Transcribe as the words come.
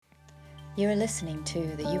You are listening to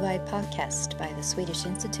the UI podcast by the Swedish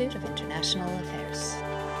Institute of International Affairs.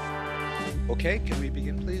 Okay, can we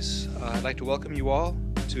begin, please? I'd like to welcome you all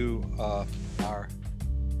to our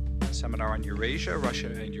seminar on Eurasia, Russia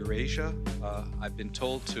and Eurasia. I've been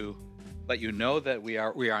told to let you know that we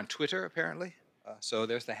are on Twitter, apparently. So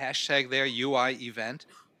there's the hashtag there, UI event.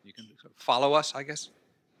 You can follow us, I guess,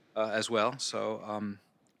 as well. So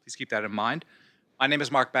please keep that in mind. My name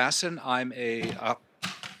is Mark Bassin. I'm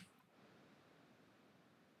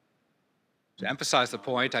to emphasize the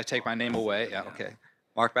point, I take my name away. Yeah, okay.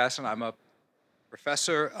 Mark Bassin. I'm a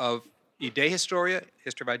professor of Idéhistoria,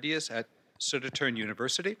 History of Ideas at Södertörn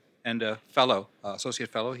University, and a fellow,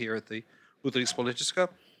 associate fellow here at the Utrikespolitiska.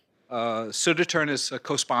 Södertörn is a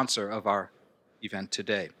co-sponsor of our event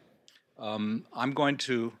today. I'm going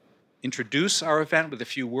to introduce our event with a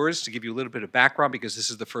few words to give you a little bit of background, because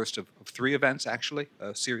this is the first of three events, actually,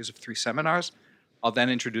 a series of 3 seminars. I'll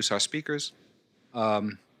then introduce our speakers,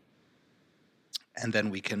 and then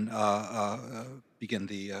we can begin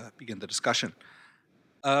the discussion.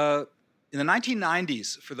 In the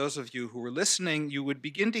 1990s, for those of you who were listening, you would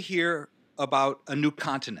begin to hear about a new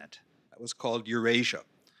continent that was called Eurasia.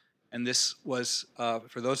 And this was,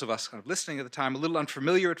 for those of us kind of listening at the time, a little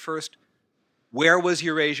unfamiliar at first. Where was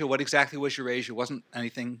Eurasia? What exactly was Eurasia? It wasn't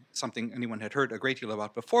something anyone had heard a great deal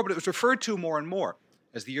about before, but it was referred to more and more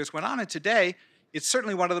as the years went on. And today, it's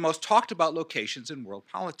certainly one of the most talked about locations in world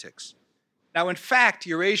politics. Now, in fact,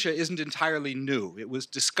 Eurasia isn't entirely new. It was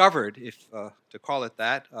discovered, if to call it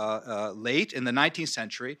that, late in the 19th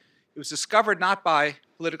century. It was discovered not by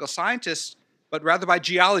political scientists, but rather by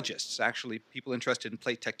geologists, actually people interested in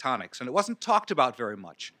plate tectonics. And it wasn't talked about very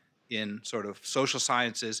much in sort of social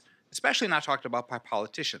sciences, especially not talked about by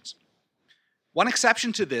politicians. One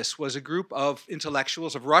exception to this was a group of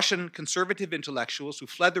intellectuals, of Russian conservative intellectuals who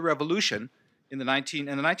fled the revolution in the 1920s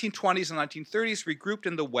and 1930s, regrouped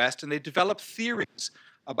in the West, and they developed theories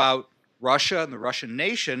about Russia and the Russian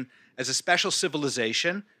nation as a special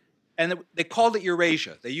civilization, and they called it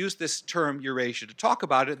Eurasia. They used this term Eurasia to talk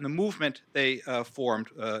about it, and the movement they formed,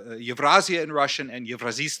 Eurasia in Russian and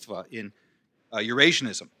Eurasistva in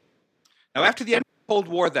Eurasianism. Now, after the end of the Cold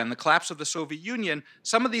War, then, the collapse of the Soviet Union,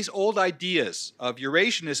 some of these old ideas of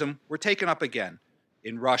Eurasianism were taken up again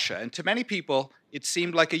in Russia. And to many people, it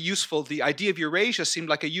seemed like the idea of Eurasia seemed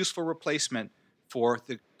like a useful replacement for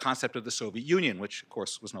the concept of the Soviet Union, which, of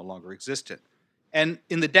course, was no longer existent. And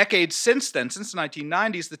in the decades since then, since the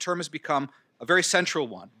 1990s, the term has become a very central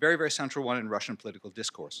one, very, very central one in Russian political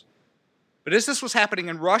discourse. But as this was happening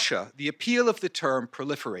in Russia, the appeal of the term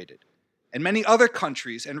proliferated. And many other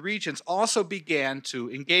countries and regions also began to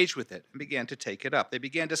engage with it and began to take it up. They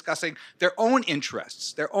began discussing their own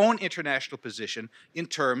interests, their own international position in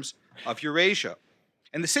terms of Eurasia.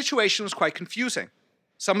 And the situation was quite confusing.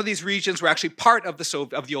 Some of these regions were actually part of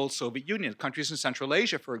the old Soviet Union. Countries in Central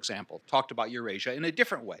Asia, for example, talked about Eurasia in a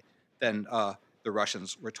different way than the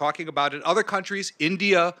Russians were talking about it. Other countries,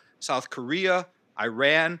 India, South Korea,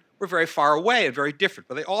 Iran, were very far away and very different,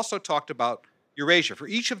 but they also talked about Eurasia. For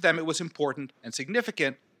each of them, it was important and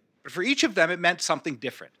significant, but for each of them, it meant something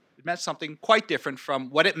different. It meant something quite different from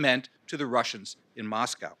what it meant to the Russians in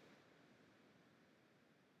Moscow.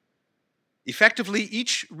 Effectively,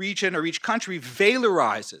 each region or each country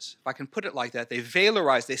valorizes, if I can put it like that, they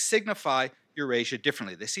valorize, they signify Eurasia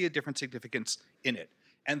differently. They see a different significance in it.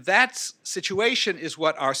 And that situation is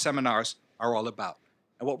what our seminars are all about.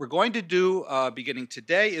 And what we're going to do beginning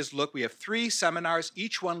today is we have 3 seminars,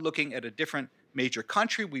 each one looking at a different major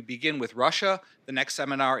country. We begin with Russia. The next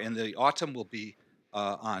seminar in the autumn will be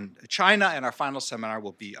on China, and our final seminar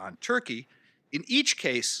will be on Turkey. In each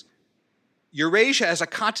case, Eurasia as a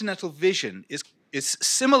continental vision is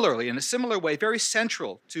similarly, in a similar way, very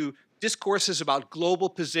central to discourses about global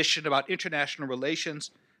position, about international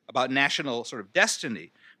relations, about national sort of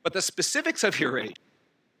destiny. But the specifics of Eurasia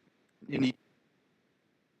in each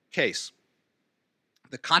case,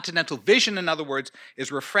 the continental vision, in other words,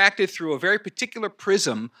 is refracted through a very particular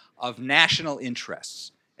prism of national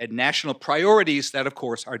interests and national priorities that, of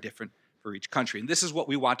course, are different for each country. And this is what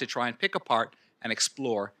we want to try and pick apart and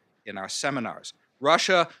explore in our seminars.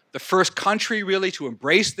 Russia, the first country really to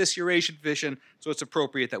embrace this Eurasian vision, so it's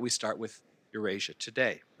appropriate that we start with Eurasia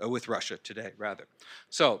today, with Russia today, rather.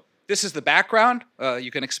 So this is the background.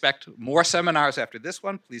 You can expect more seminars after this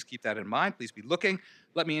one. Please keep that in mind. Please be looking.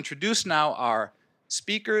 Let me introduce now our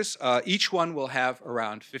speakers. Each one will have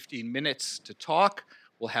around 15 minutes to talk.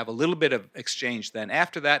 We'll have a little bit of exchange then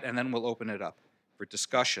after that, and then we'll open it up for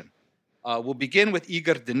discussion. We'll begin with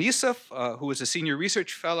Igor Denisov, who is a senior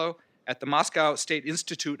research fellow at the Moscow State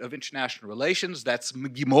Institute of International Relations. That's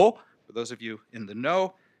MGIMO, for those of you in the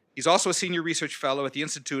know. He's also a senior research fellow at the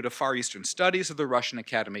Institute of Far Eastern Studies of the Russian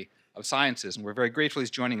Academy of Sciences, and we're very grateful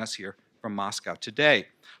he's joining us here from Moscow today.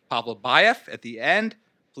 Pavel Baev at the end,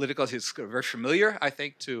 political, he's very familiar, I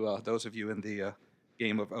think, to those of you in the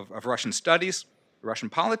game of Russian studies, Russian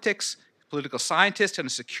politics, political scientist and a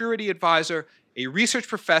security advisor, a research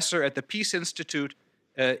professor at the Peace Institute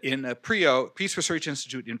in PRIO, Peace Research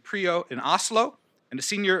Institute in PRIO in Oslo, and a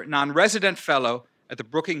senior non-resident fellow at the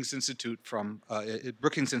Brookings Institution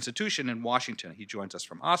in Washington. He joins us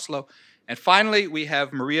from Oslo. And finally, we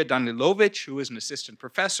have Maryia Danilovich, who is an assistant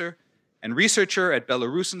professor and researcher at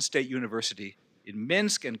Belarusian State University in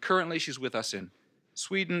Minsk, and currently she's with us in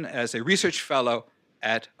Sweden as a research fellow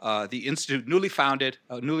at the institute, newly founded,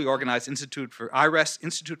 newly organized Institute for IRES,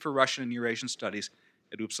 Institute for Russian and Eurasian Studies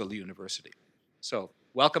at Uppsala University. So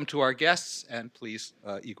welcome to our guests, and please,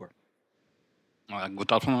 Igor.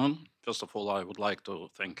 Good afternoon. First of all, I would like to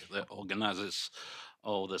thank the organizers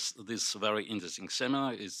of this very interesting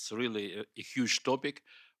seminar. It's really a huge topic,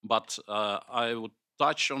 but I would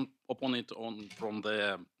touch upon it from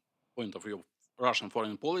the point of view of Russian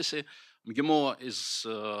foreign policy. MGIMO is,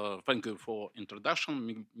 thank you for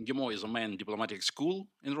introduction. MGIMO is a main diplomatic school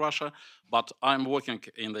in Russia, but I'm working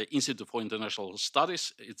in the Institute for International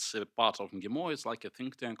Studies. It's a part of MGIMO. It's like a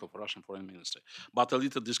think tank of Russian Foreign Ministry. But a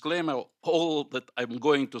little disclaimer: all that I'm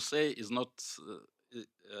going to say is not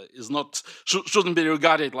shouldn't be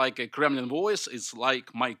regarded like a Kremlin voice. It's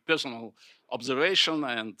like my personal observation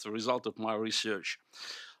and the result of my research.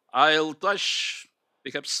 I'll touch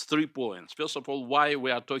perhaps 3 points. First of all, why we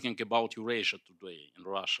are talking about Eurasia today in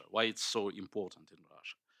Russia, why it's so important in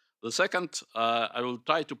Russia. The second, I will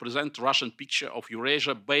try to present Russian picture of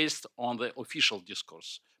Eurasia based on the official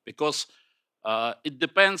discourse, because it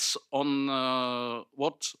depends on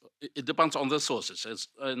it depends on the sources,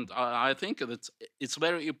 and I think that it's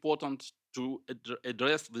very important to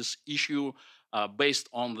address this issue based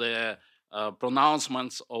on the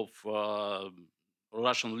pronouncements of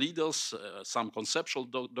Russian leaders, some conceptual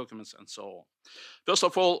documents, and so on. First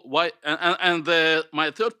of all, why?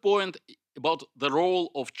 My third point about the role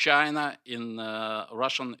of China in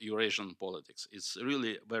Russian Eurasian politics is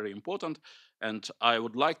really very important, and I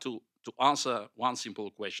would like to answer one simple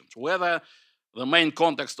question: whether the main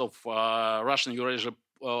context of Russian Eurasia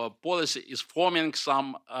policy is forming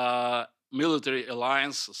some military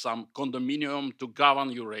alliance, some condominium to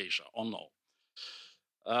govern Eurasia, or no.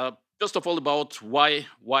 First of all, about why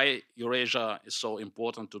Eurasia is so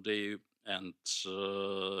important today, and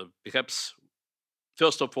perhaps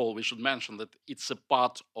first of all we should mention that it's a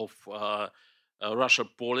part of Russian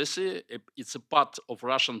policy. It's a part of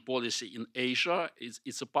Russian policy in Asia.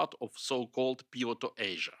 It's a part of so-called pivot to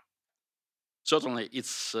Asia. Certainly,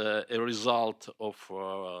 it's a result of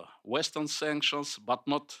Western sanctions, but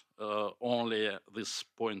not only this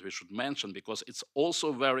point we should mention, because it's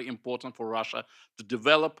also very important for Russia to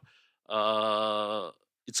develop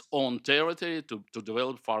its own territory, to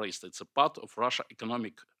develop Far East. It's a part of Russia's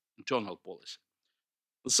economic internal policy.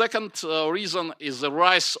 The second reason is the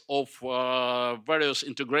rise of various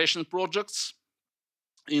integration projects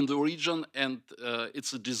in the region, and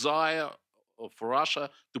it's a desire for Russia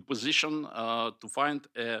to position, to find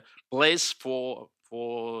a place for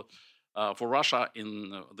Russia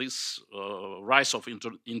in this rise of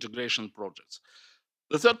integration projects.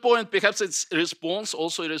 The third point, perhaps it's a response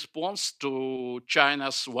to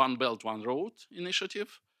China's One Belt, One Road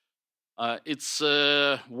initiative. It's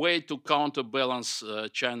a way to counterbalance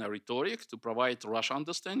China rhetoric, to provide Russia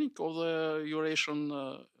understanding of the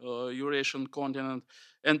Eurasian continent.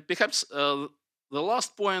 And perhaps the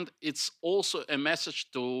last point, it's also a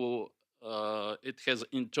message to, it has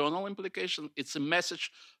internal implication. It's a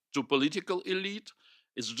message to political elite.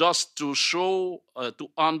 It's just to show,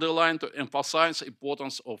 to underline, to emphasize the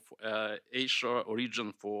importance of Asia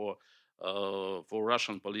region for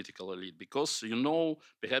Russian political elite, because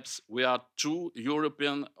perhaps we are 2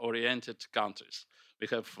 European-oriented countries. We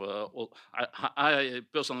have, I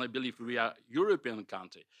personally believe we are European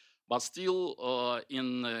country, but still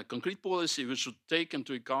in concrete policy we should take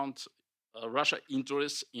into account Russia's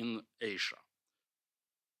interests in Asia.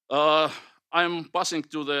 I'm passing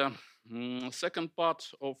to the second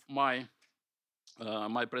part of my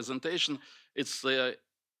presentation. It's the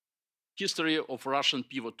history of Russian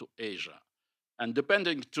pivot to Asia. And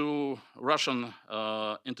depending to Russian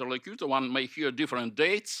interlocutor, one may hear different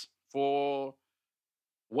dates for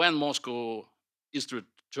when Moscow eastward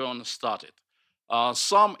turn started.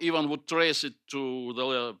 Some even would trace it to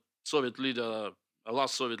the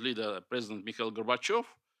last Soviet leader, President Mikhail Gorbachev,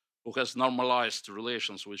 who has normalized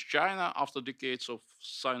relations with China after decades of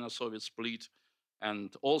Sino-Soviet split.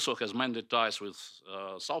 and also has mended ties with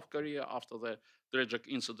South Korea after the tragic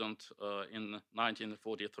incident in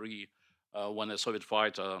 1943 when a Soviet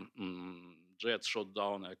fighter jet shot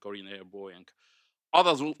down a Korean Air Boeing.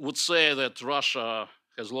 Others would say that Russia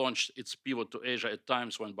has launched its pivot to Asia at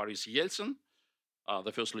times when Boris Yeltsin,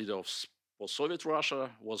 the first leader of post-Soviet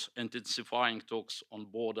Russia, was intensifying talks on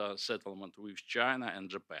border settlement with China and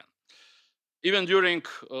Japan. Even during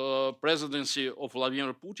presidency of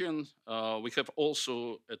Vladimir Putin, we have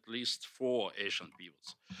also at least 4 Asian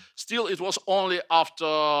pivots. Still, it was only after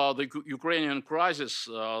the Ukrainian crisis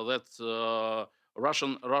that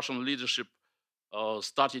Russian leadership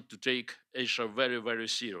started to take Asia very, very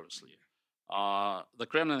seriously. The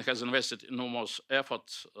Kremlin has invested enormous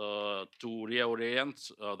effort to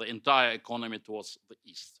reorient the entire economy towards the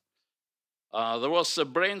East. There was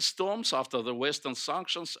brainstorms after the Western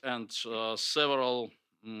sanctions, and several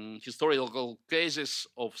historical cases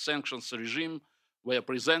of sanctions regime were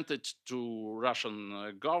presented to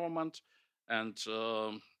Russian government, and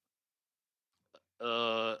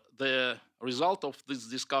the result of this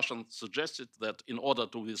discussion suggested that in order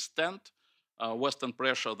to withstand Western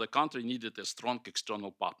pressure, the country needed a strong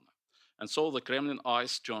external partner. And so the Kremlin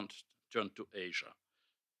eyes turned to Asia.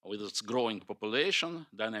 With its growing population,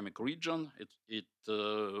 dynamic region, it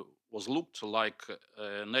was looked like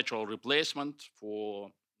a natural replacement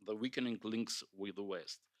for the weakening links with the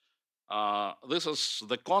West. This is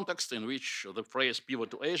the context in which the phrase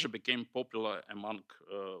pivot to Asia became popular among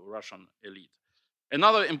Russian elite.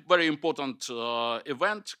 Another very important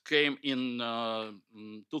event came in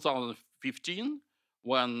 2015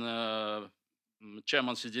 when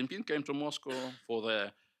Chairman Xi Jinping came to Moscow for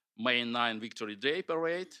the May 9 Victory Day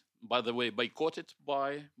parade, by the way, boycotted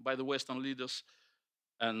by the Western leaders.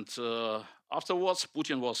 And afterwards,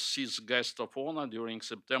 Putin was his guest of honor during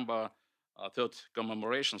September 3rd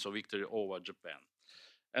commemorations of victory over Japan.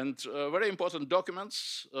 And very important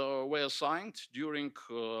documents were signed during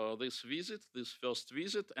this first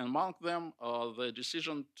visit, and among them the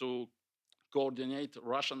decision to coordinate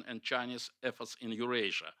Russian and Chinese efforts in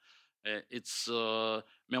Eurasia. It's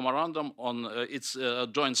memorandum on its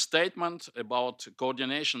joint statement about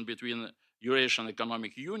coordination between Eurasian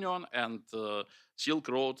Economic Union and Silk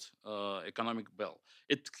Road Economic Belt.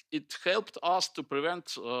 It helped us to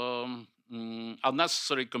prevent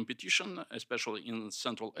unnecessary competition, especially in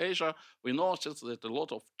Central Asia. We noticed that a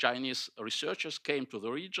lot of Chinese researchers came to the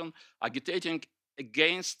region agitating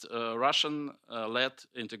against Russian-led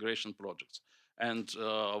integration projects and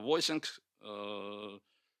voicing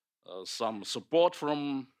some support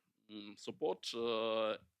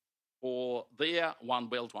for their One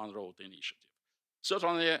Belt, One Road initiative.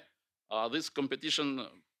 Certainly, this competition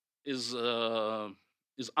is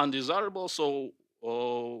undesirable, so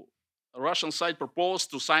Russian side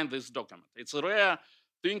proposed to sign this document. It's a rare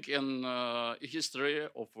thing in history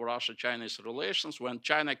of Russia-Chinese relations when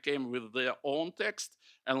China came with their own text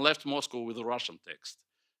and left Moscow with the Russian text.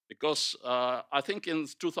 Because I think in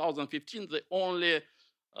 2015, the only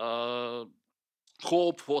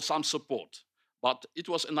hope for some support. But it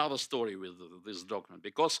was another story with this document,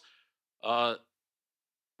 because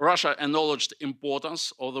Russia acknowledged the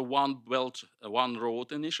importance of the One Belt, One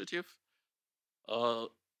Road initiative.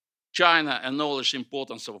 China acknowledged the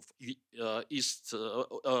importance of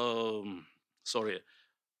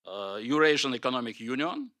Eurasian Economic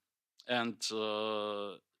Union, and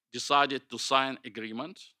decided to sign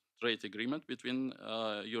trade agreement between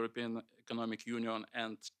European Economic Union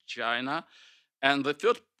and China. And the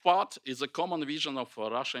third part is a common vision of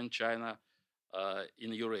Russia and China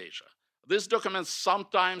in Eurasia. This document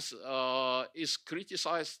sometimes is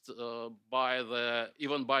criticized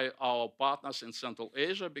even by our partners in Central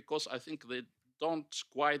Asia, because I think they don't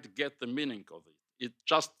quite get the meaning of it. It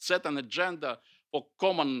just set an agenda for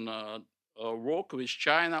common work with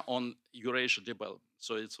China on Eurasia development.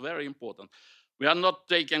 So it's very important. We are not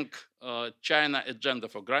taking China agenda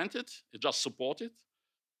for granted, it just support it.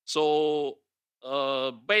 So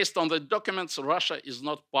based on the documents, Russia is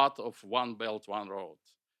not part of One Belt, One Road.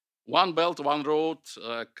 One Belt, One Road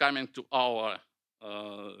coming to our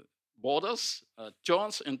borders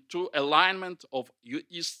turns into alignment of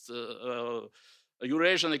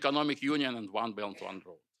Eurasian Economic Union and One Belt, One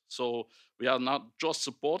Road. So we are not just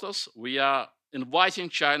supporters, we are inviting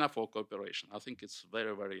China for cooperation. I think it's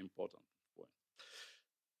very, very important point.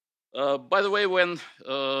 By the way, when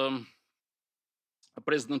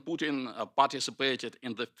President Putin participated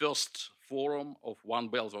in the first forum of One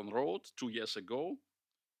Belt, One Road 2 years ago,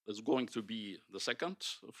 there's going to be the second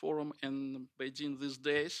forum in Beijing these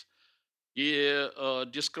days. He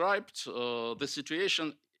described the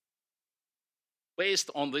situation based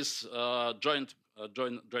on this joint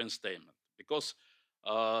joint statement, because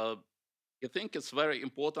I think it's very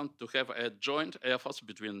important to have a joint efforts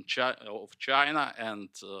between China and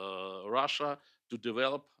Russia to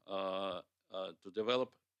develop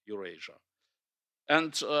Eurasia.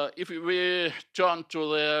 And if we turn to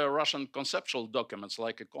the Russian conceptual documents,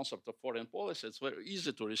 like a concept of foreign policy, it's very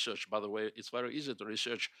easy to research. By the way, it's very easy to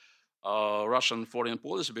research Russian foreign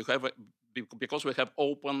policy because we have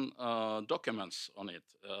open documents on it.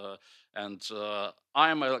 And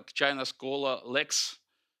I'm a China scholar.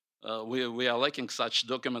 We are lacking such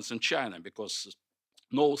documents in China because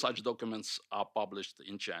no such documents are published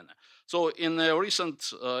in China. So in a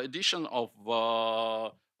recent edition of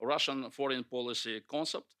Russian foreign policy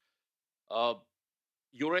concept,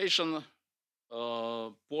 Eurasian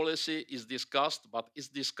policy is discussed, but it's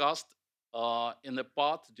discussed in a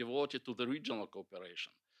part devoted to the regional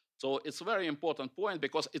cooperation. So it's a very important point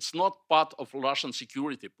because it's not part of Russian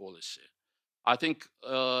security policy. I think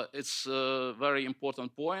it's a very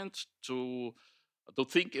important point to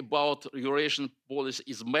think about Eurasian policy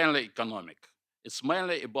is mainly economic. It's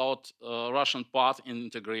mainly about Russian part in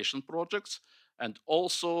integration projects, and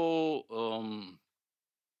also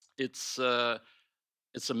it's a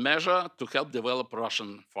measure to help develop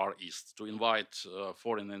Russian Far East, to invite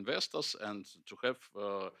foreign investors and to have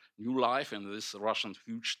new life in this Russian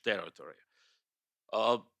huge territory.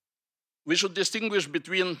 We should distinguish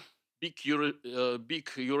between big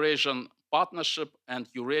Eurasian partnership and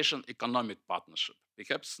Eurasian economic partnership.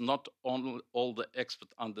 Perhaps not all the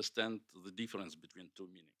experts understand the difference between two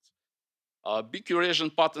meanings. Big Eurasian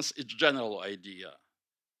partners is general idea.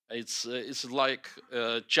 It's like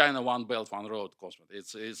China One Belt One Road concept.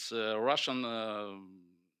 It's a Russian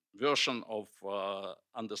version of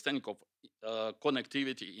understanding of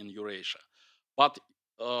connectivity in Eurasia. But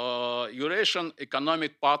Eurasian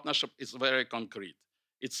economic partnership is very concrete.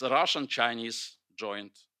 It's a Russian-Chinese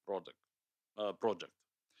joint project.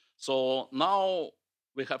 So now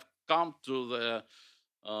we have come to the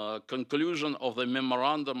conclusion of the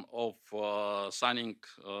memorandum of signing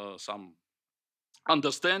some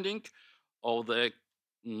understanding of the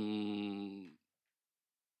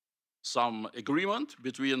some agreement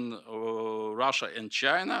between Russia and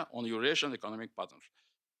China on Eurasian economic partnership.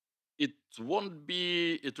 It will not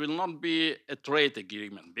be a trade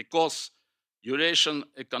agreement because Eurasian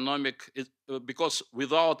economic because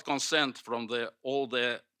without consent from all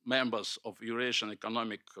the members of Eurasian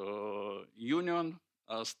Economic Union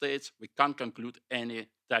states, we can't conclude any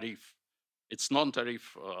tariff. It's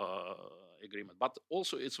non-tariff agreement, but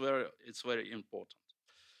also it's very important.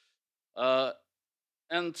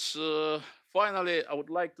 And finally, I would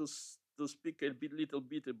like to speak a little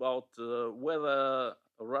bit about whether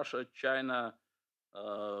Russia, China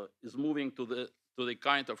is moving to the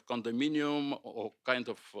kind of condominium or kind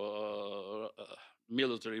of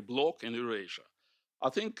military bloc in Eurasia. I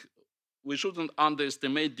think we shouldn't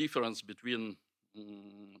underestimate difference between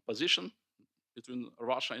position between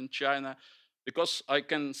Russia and China, because I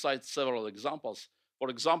can cite several examples. For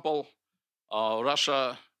example,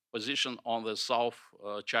 Russia position on the South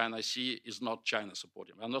China Sea is not China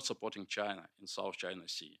supporting. We are not supporting China in South China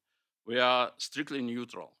Sea. We are strictly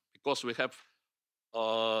neutral because we have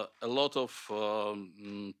a lot of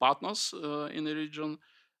partners in the region,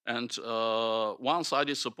 and one side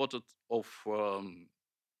is supported of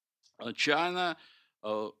China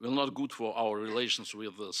will not good for our relations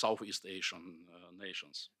with the Southeast Asian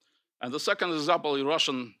nations. And the second example is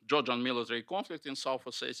Russian-Georgian military conflict in South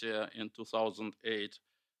Ossetia in 2008,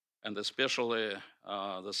 and especially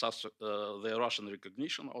the Russian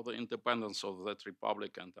recognition of the independence of that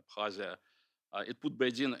republic and Abkhazia. It put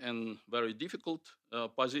Beijing in very difficult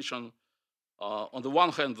position. On the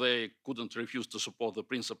one hand, they couldn't refuse to support the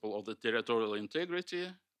principle of the territorial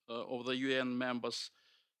integrity of the UN members,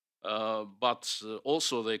 but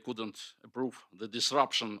also they couldn't approve the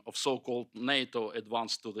disruption of so-called NATO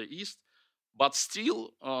advance to the east. But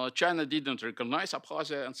still, China didn't recognize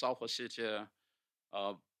Abkhazia and South Ossetia.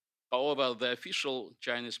 However, the official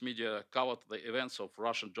Chinese media covered the events of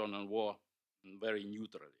Russian-Georgian war very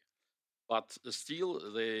neutrally. But still,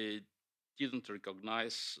 they didn't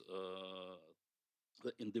recognize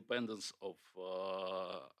the independence of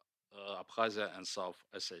Abkhazia and South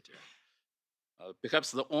Ossetia.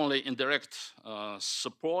 Perhaps the only indirect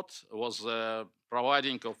support was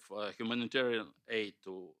providing of humanitarian aid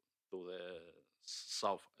to the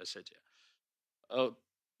South Ossetia.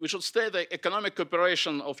 We should say the economic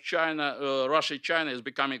cooperation of Russia-China is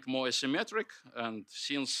becoming more asymmetric, and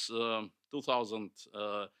since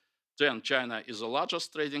 2010, China is the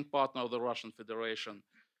largest trading partner of the Russian Federation.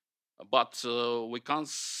 But we can't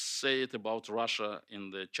say it about Russia in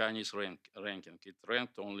the Chinese ranking. It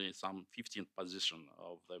ranked only some 15th position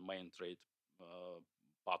of the main trade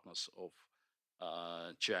partners of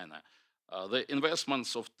China. The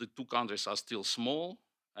investments of the two countries are still small,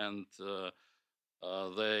 and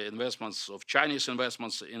the investments of Chinese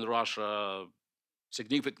investments in Russia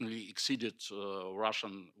significantly exceeded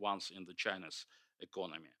Russian ones in the China's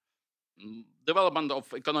economy. Development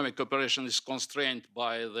of economic cooperation is constrained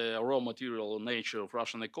by the raw material nature of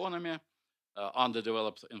Russian economy,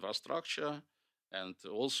 underdeveloped infrastructure, and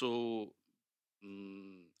also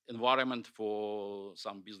environment for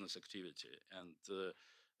some business activity, and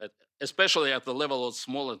especially at the level of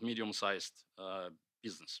small and medium-sized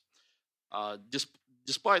business.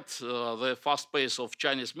 Despite the fast pace of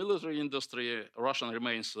Chinese military industry, Russia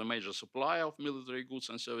remains the major supplier of military goods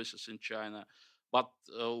and services in China. But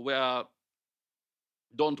we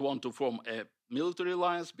don't want to form a military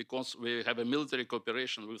alliance because we have a military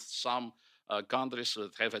cooperation with some countries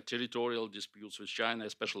that have a territorial disputes with China,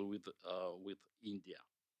 especially with India,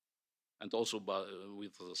 and also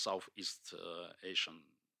with the Southeast Asian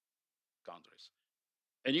countries.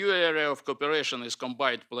 A new area of cooperation is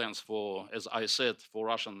combined plans for, as I said, for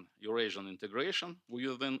Russian Eurasian integration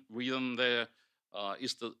within the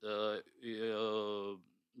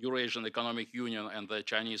Eurasian Economic Union and the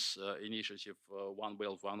Chinese initiative One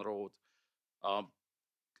Belt, One Road.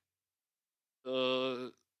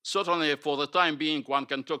 Certainly, for the time being, one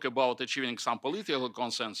can talk about achieving some political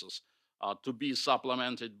consensus to be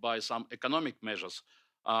supplemented by some economic measures.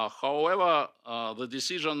 However, the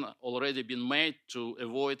decision already been made to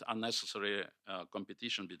avoid unnecessary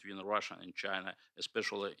competition between Russia and China,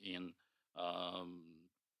 especially in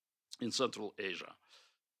Central Asia.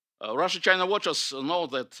 Russia-China watchers know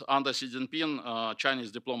that under Xi Jinping,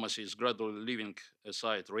 Chinese diplomacy is gradually leaving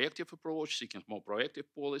aside reactive approach, seeking more proactive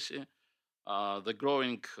policy. The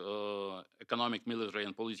growing economic, military,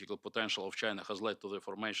 and political potential of China has led to the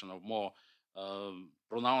formation of more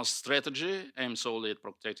pronounced strategy aimed solely at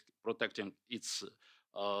protecting its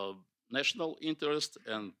national interest,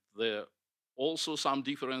 and there are also some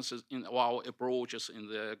differences in our approaches in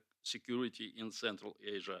the security in Central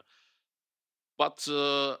Asia. But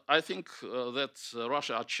I think that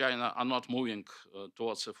Russia and China are not moving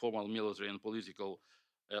towards a formal military and political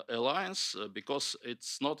alliance because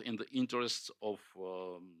it's not in the interests of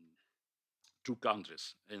two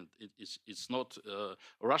countries, and it's not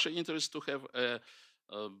Russia's interest to have a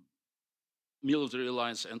military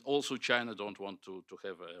alliance, and also China don't want to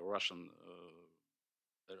have a Russian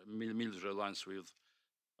military alliance with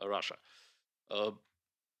Russia.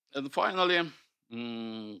 And finally,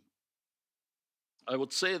 I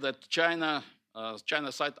would say that China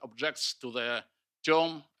side objects to the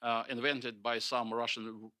term invented by some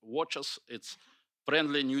Russian watchers. It's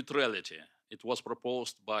friendly neutrality. It was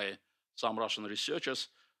proposed by some Russian researchers,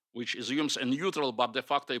 which assumes a neutral but de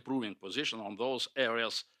facto approving position on those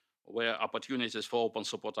areas where opportunities for open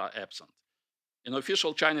support are absent. In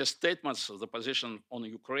official Chinese statements, the position on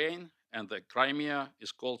Ukraine and the Crimea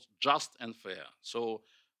is called just and fair. So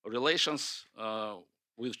relations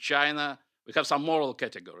with China, we have some moral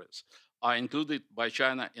categories, are included by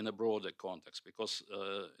China in a broader context because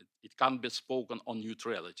it can't be spoken on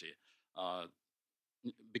neutrality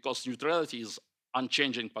because neutrality is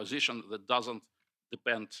unchanging position that doesn't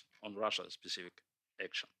depend on Russia's specific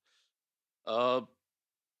action.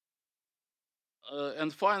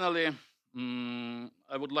 And finally,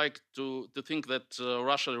 I would like to think that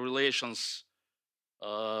Russia relations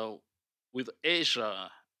with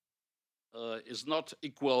Asia is not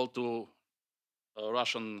equal to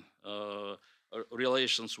Russian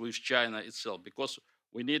relations with China itself, because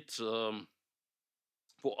we need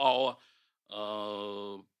for our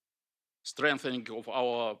strengthening of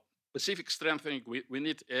our Pacific strengthening, we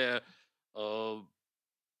need a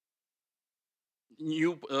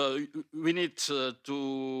new. We need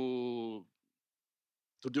to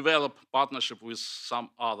develop partnership with some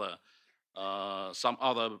other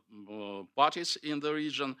parties in the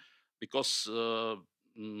region, because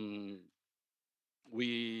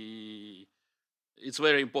it's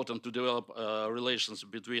very important to develop relations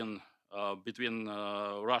between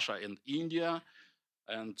Russia and India,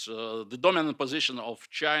 and the dominant position of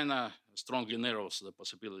China strongly narrows the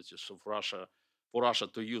possibilities of Russia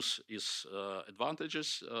to use its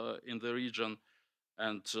advantages in the region,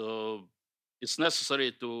 and it's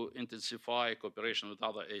necessary to intensify cooperation with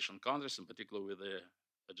other Asian countries, in particular with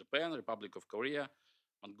Japan, Republic of Korea,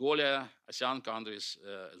 Mongolia, ASEAN countries,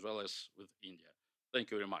 as well as with India.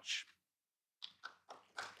 Thank you very much.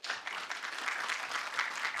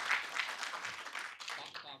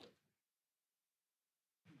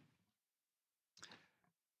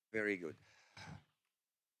 Very good.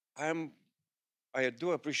 I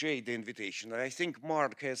do appreciate the invitation. I think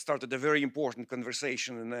Mark has started a very important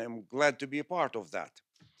conversation, and I'm glad to be a part of that.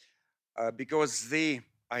 Because the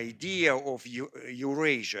idea of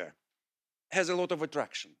Eurasia has a lot of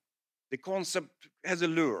attraction. The concept has a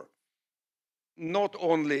lure, not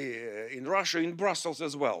only in Russia, in Brussels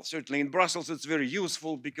as well. Certainly in Brussels, it's very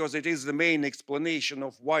useful because it is the main explanation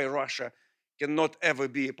of why Russia cannot ever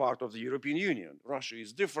be a part of the European Union. Russia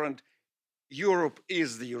is different. Europe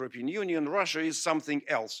is the European Union. Russia is something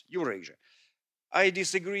else, Eurasia. I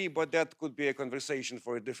disagree, but that could be a conversation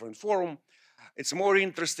for a different forum. It's more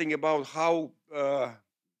interesting about how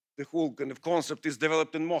the whole kind of concept is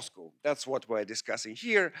developed in Moscow. That's what we're discussing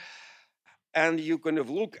here. And you kind of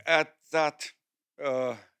look at that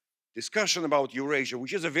discussion about Eurasia,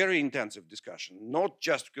 which is a very intensive discussion, not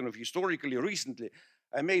just kind of historically recently.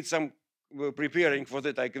 I made some preparing for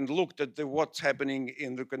that. I can look at what's happening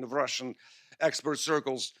in the kind of Russian expert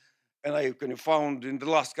circles, and I kind of found in the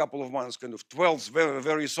last couple of months kind of 12 very,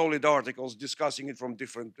 very solid articles discussing it from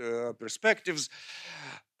different perspectives.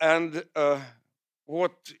 And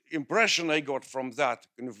what impression I got from that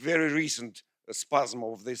kind of very recent spasm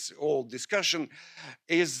of this whole discussion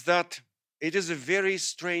is that it is a very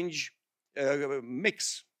strange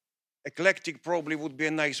mix. Eclectic probably would be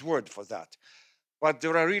a nice word for that. But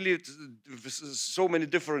there are really so many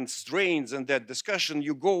different strains in that discussion.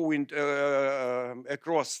 You go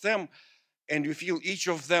across them and you feel each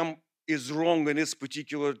of them is wrong in its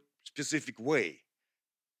particular specific way.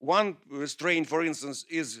 One strain, for instance,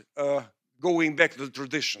 is going back to the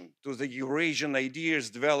tradition, to the Eurasian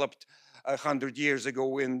ideas developed 100 years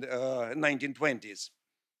ago in 1920s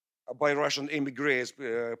by Russian emigres,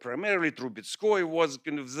 primarily Trubetskoy was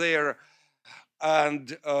kind of there.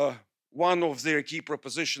 And one of their key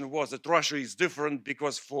propositions was that Russia is different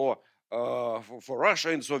because for Russia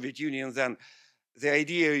and Soviet Union, then the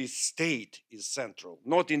idea is state is central,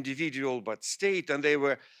 not individual, but state. And they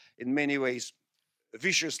were in many ways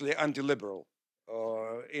viciously anti-liberal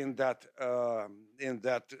in that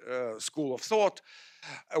school of thought,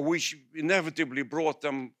 which inevitably brought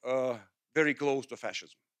them very close to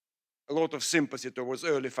fascism. A lot of sympathy towards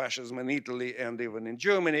early fascism in Italy and even in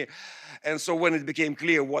Germany. And so when it became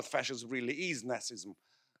clear what fascism really is, Nazism,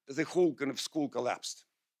 the whole kind of school collapsed.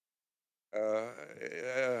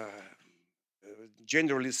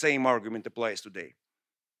 Generally, the same argument applies today.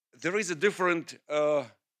 There is a different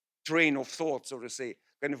train of thought, so to say,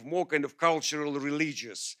 kind of more kind of cultural,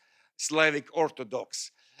 religious, Slavic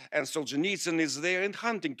Orthodox. And Solzhenitsyn is there and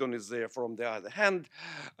Huntington is there, from the other hand,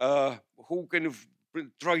 who kind of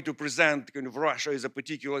try to present kind of Russia as a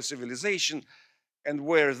particular civilization, and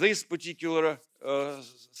where this particular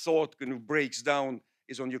thought kind of breaks down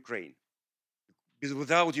is on Ukraine. Because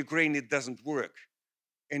without Ukraine, it doesn't work.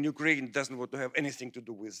 And Ukraine doesn't want to have anything to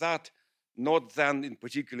do with that, not then, in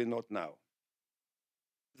particular, not now.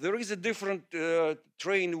 There is a different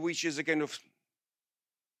train, which is a kind of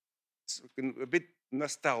a bit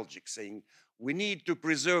nostalgic, saying we need to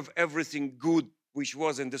preserve everything good which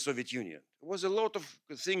was in the Soviet Union. There was a lot of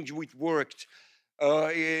things which worked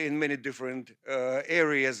in many different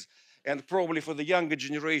areas, and probably for the younger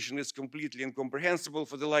generation it's completely incomprehensible.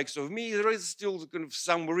 For the likes of me, there is still kind of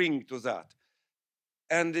some ring to that.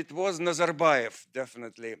 And it was Nazarbayev,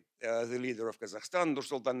 definitely the leader of Kazakhstan,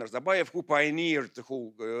 Nursultan Nazarbayev, who pioneered the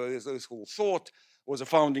whole, this whole thought, was a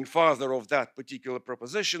founding father of that particular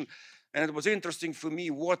proposition. And it was interesting for me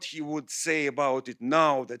what he would say about it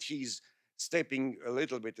now that he's stepping a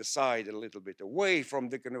little bit aside, a little bit away from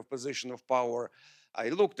the kind of position of power. I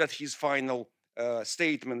looked at his final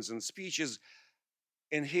statements and speeches,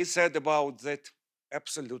 and he said about that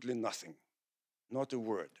absolutely nothing, not a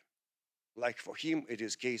word. Like for him, it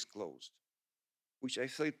is case closed, which I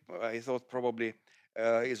thought probably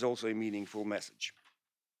is also a meaningful message.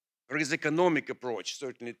 There is economic approach,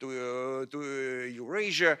 certainly, to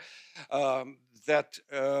Eurasia, that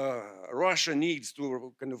Russia needs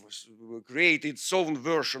to kind of create its own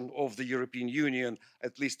version of the European Union,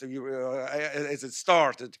 at least as it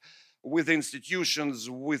started, with institutions,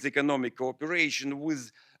 with economic cooperation,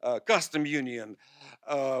 with custom union,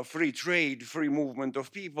 free trade, free movement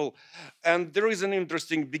of people. And there is an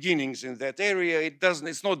interesting beginnings in that area.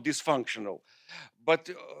 It's not dysfunctional, but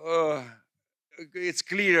it's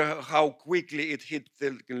clear how quickly it hit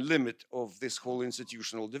the limit of this whole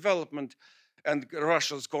institutional development. And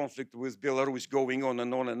Russia's conflict with Belarus going on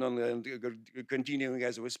and on and on and continuing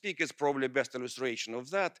as we speak is probably the best illustration of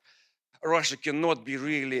that. Russia cannot be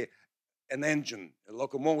really an engine, a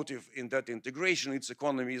locomotive in that integration. Its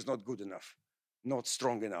economy is not good enough. not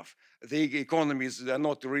strong enough. The economies are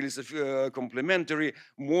not really complementary.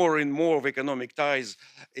 More and more of economic ties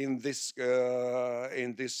in this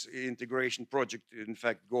integration project, in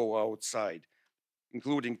fact, go outside,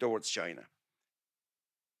 including towards China.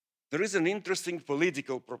 There is an interesting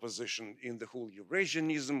political proposition in the whole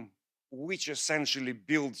Eurasianism, which essentially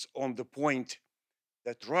builds on the point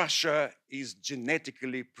that Russia is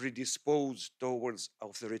genetically predisposed towards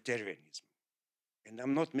authoritarianism. And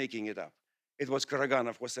I'm not making it up. It was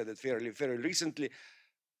Karaganov who said it very recently,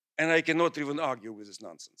 and I cannot even argue with this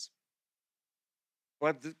nonsense.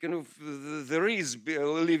 But there is,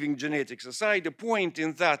 leaving genetics aside, a point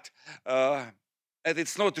in that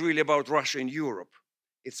it's not really about Russia and Europe.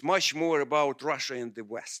 It's much more about Russia and the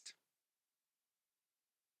West.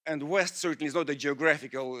 And West certainly is not a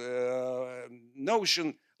geographical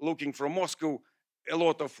notion. Looking from Moscow, a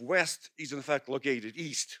lot of West is in fact located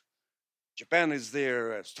east. Japan is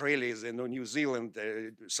there, Australia is there, New Zealand,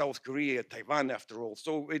 South Korea, Taiwan, after all.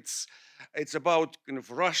 So it's about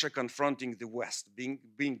Russia confronting the West,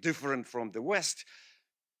 being different from the West.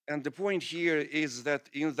 And the point here is that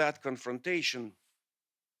in that confrontation,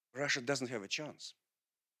 Russia doesn't have a chance.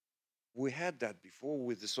 We had that before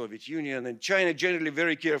with the Soviet Union, and China generally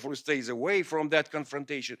very carefully stays away from that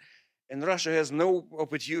confrontation. And Russia has no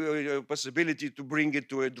possibility to bring it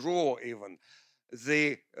to a draw even.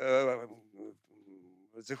 The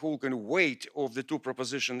whole weight of the two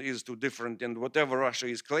propositions is too different, and whatever Russia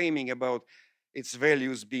is claiming about its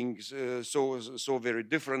values being so very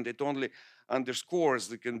different, it only underscores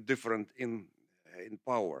the difference in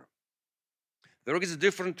power. There is a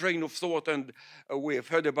different train of thought, and we have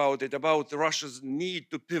heard about it, about Russia's need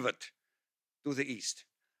to pivot to the east.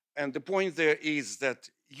 And the point there is that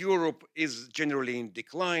Europe is generally in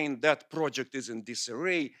decline. That project is in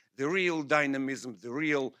disarray. The real dynamism, the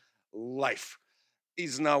real life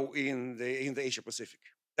is now in the Asia-Pacific.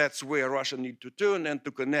 That's where Russia needs to turn and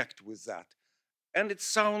to connect with that. And it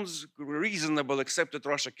sounds reasonable, except that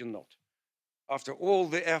Russia cannot. After all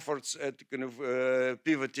the efforts at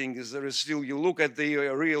pivoting, there is still, you look at the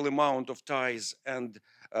real amount of ties and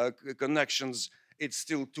connections, it's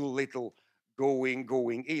still too little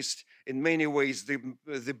going east. In many ways,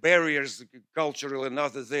 the barriers, cultural and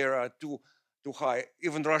other, there are too high.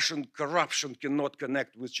 Even Russian corruption cannot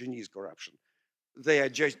connect with Chinese corruption. They are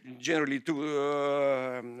just generally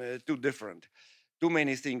too different. Too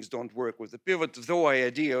many things don't work with the pivot, though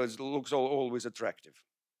idea looks always attractive.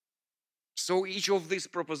 So each of these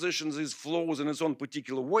propositions flows in its own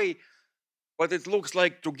particular way, but it looks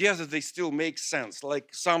like together they still make sense.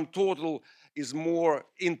 Like sum total is more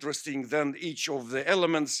interesting than each of the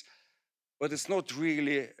elements, but it's not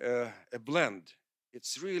really a blend.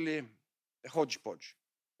 It's really a hodgepodge,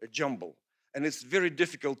 a jumble. And it's very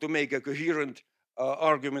difficult to make a coherent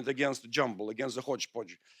argument against the jumble, against the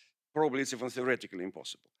hodgepodge. Probably it's even theoretically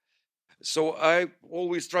impossible. So I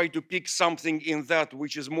always try to pick something in that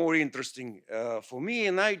which is more interesting for me,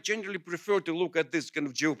 and I generally prefer to look at this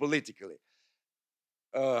geopolitically.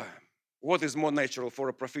 What is more natural for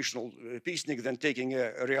a professional peacenik than taking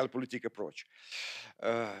a realpolitik approach?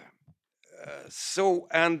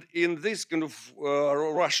 And in this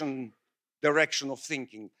Russian direction of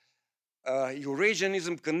thinking,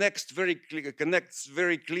 Eurasianism connects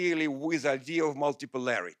very clearly with the idea of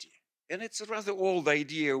multipolarity. And it's a rather old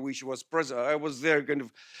idea which was present. I was there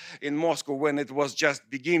in Moscow when it was just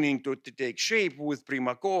beginning to take shape with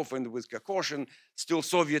Primakov and with Kokoshin, still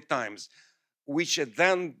Soviet times, which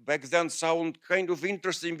back then sound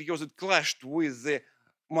interesting because it clashed with the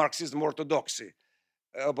Marxism orthodoxy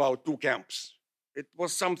about two camps. It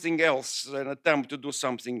was something else, an attempt to do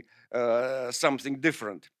something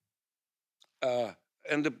different.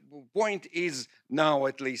 And the point is now,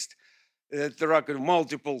 at least, that there are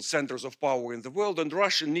multiple centers of power in the world, and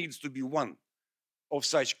Russia needs to be one of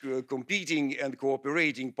such competing and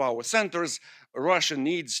cooperating power centers. Russia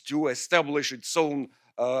needs to establish its own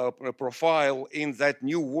profile in that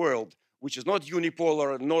new world, which is not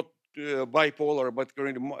unipolar, not bipolar, but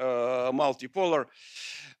multipolar.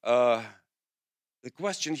 The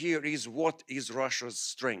question here is, what is Russia's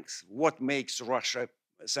strength? What makes Russia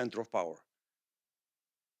a center of power?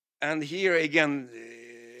 And here again,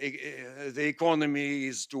 the economy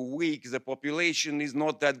is too weak, the population is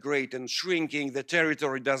not that great and shrinking, the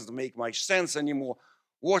territory doesn't make much sense anymore.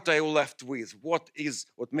 What are you left with? What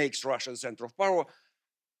makes Russia the center of power?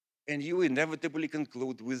 And you inevitably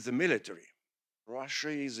conclude with the military. Russia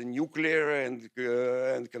is a nuclear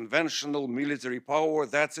and conventional military power.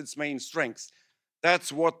 That's its main strength.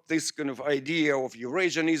 That's what this idea of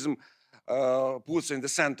Eurasianism puts in the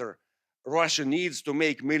center. Russia needs to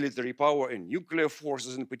make military power and nuclear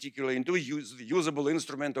forces in particular into a usable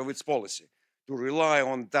instrument of its policy, to rely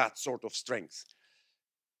on that sort of strength,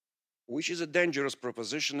 which is a dangerous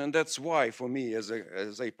proposition. And that's why, for me, as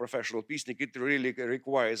a professional peacenik, it really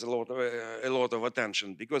requires a lot of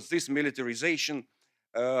attention, because this militarization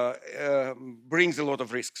brings a lot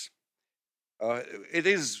of risks. It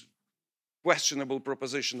is questionable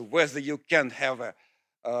proposition whether you can have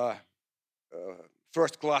a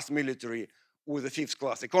first-class military with a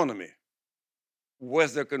fifth-class economy,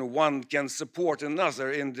 whether one can support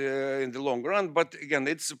another in the long run. But again,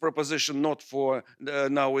 it's a proposition not for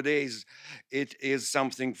nowadays. It is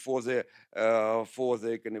something for the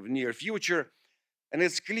kind of near future, and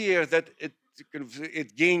it's clear that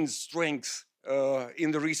it gains strength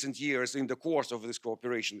in the recent years in the course of this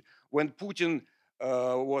cooperation. When Putin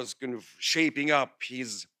was kind of shaping up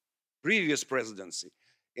his previous presidency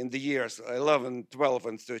in the years 11, 12,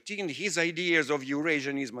 and 13, his ideas of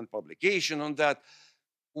Eurasianism and publication on that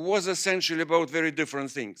was essentially about very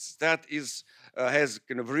different things. That has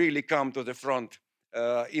kind of really come to the front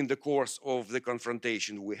in the course of the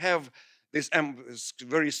confrontation. We have this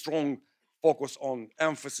very strong focus on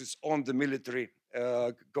emphasis on the military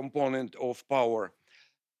component of power.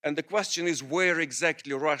 And the question is where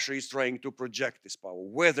exactly Russia is trying to project this power,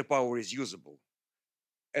 where the power is usable.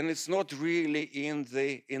 And it's not really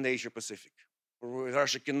in Asia Pacific.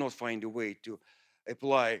 Russia cannot find a way to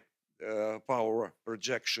apply power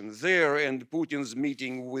projection there. And Putin's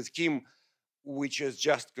meeting with Kim, which has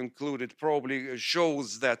just concluded, probably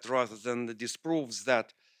shows that rather than disproves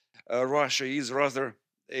that. Russia is rather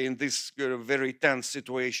in this very tense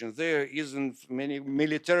situation there, isn't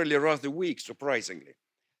militarily rather weak, surprisingly.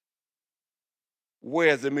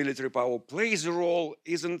 Where the military power plays a role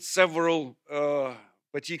is in several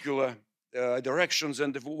particular directions,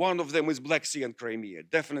 and one of them is Black Sea and Crimea.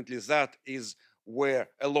 Definitely that is where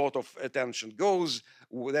a lot of attention goes.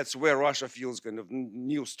 That's where Russia feels kind of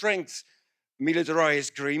new strengths.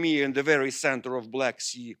 Militarized Crimea in the very center of Black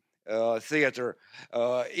Sea theater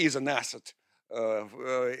is an asset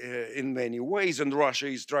in many ways, and Russia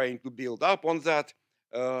is trying to build up on that,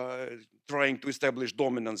 trying to establish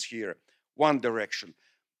dominance here. One direction.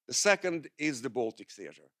 The second is the Baltic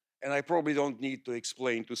theater. And I probably don't need to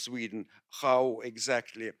explain to Sweden how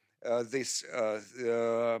exactly this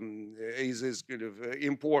is kind of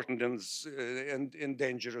important and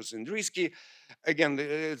dangerous and risky. Again,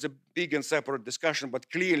 it's a big and separate discussion, but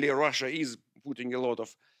clearly Russia is putting a lot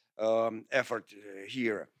of effort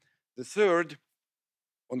here. The third,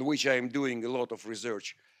 on which I am doing a lot of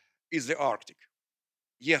research, is the Arctic.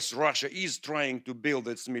 Yes, Russia is trying to build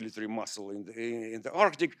its military muscle in the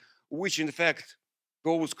Arctic, which in fact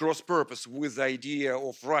goes cross-purpose with the idea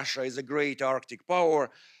of Russia as a great Arctic power,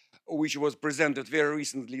 which was presented very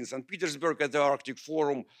recently in St. Petersburg at the Arctic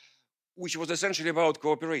Forum, which was essentially about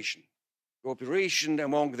cooperation. Cooperation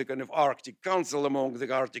among the kind of Arctic Council, among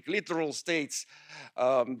the Arctic littoral states,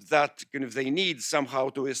 that kind of they need somehow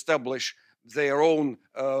to establish their own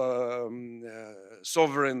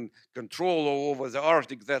sovereign control over the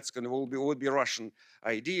Arctic. That's going to would be Russian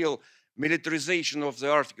ideal. Militarization of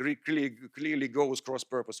the Arctic clearly goes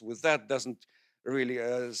cross-purpose with that. Doesn't really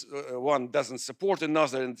one doesn't support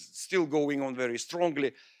another, and still going on very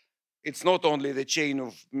strongly. It's not only the chain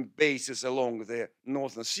of bases along the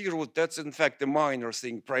Northern Sea route. That's in fact a minor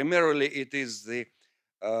thing. Primarily, it is the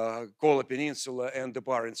Kola Peninsula and the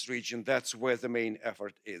Barents region. That's where the main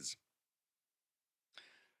effort is.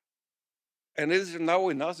 And there's now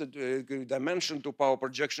another dimension to power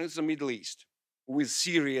projection. It's the Middle East, with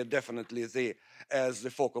Syria definitely as the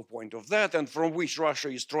focal point of that, and from which Russia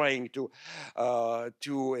is trying to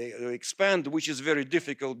expand, which is very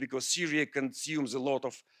difficult because Syria consumes a lot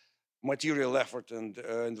of material effort and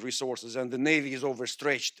resources, and the Navy is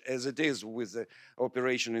overstretched as it is with the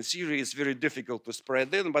operation in Syria. It's very difficult to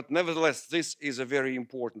spread in, but nevertheless, this is a very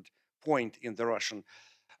important point in the Russian,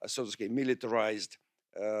 so to speak, militarized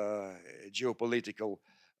geopolitical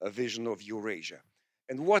vision of Eurasia.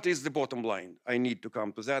 And what is the bottom line? I need to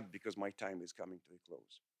come to that because my time is coming to a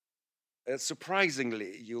close.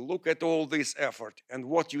 Surprisingly, you look at all this effort, and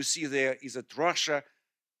what you see there is that Russia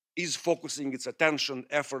is focusing its attention,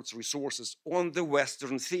 efforts, resources on the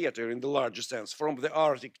Western theater in the larger sense, from the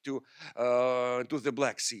Arctic to the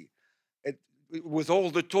Black Sea. With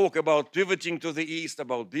all the talk about pivoting to the East,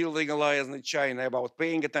 about building alliance with China, about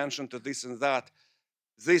paying attention to this and that,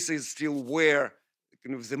 this is still where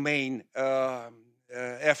kind of the main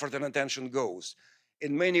effort and attention goes.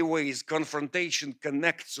 In many ways, confrontation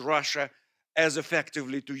connects Russia as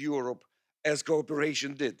effectively to Europe as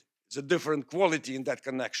cooperation did. a different quality in that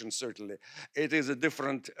connection, certainly. It is a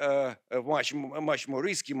different, much more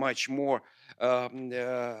risky, much more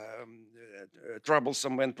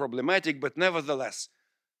troublesome and problematic, but nevertheless,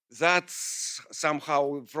 that's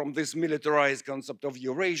somehow from this militarized concept of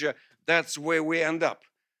Eurasia, that's where we end up.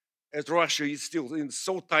 As Russia is still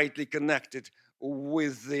so tightly connected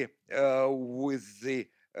with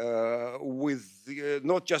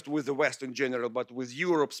not just with the West in general, but with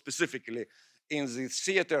Europe specifically in this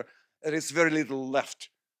theater, there is very little left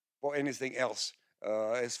for anything else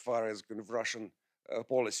as far as kind of Russian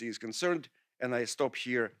policy is concerned. And I stop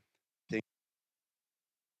here.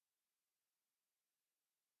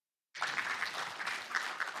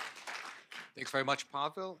 Thanks very much,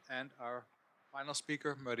 Pavel. And our final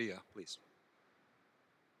speaker, Maryia, please.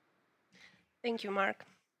 Thank you, Mark.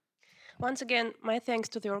 Once again, my thanks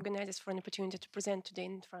to the organizers for an opportunity to present today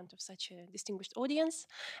in front of such a distinguished audience.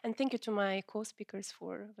 And thank you to my co-speakers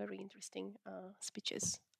for very interesting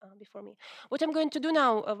speeches before me. What I'm going to do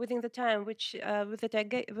now within the time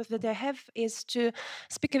that I have is to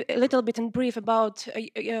speak a little bit in brief about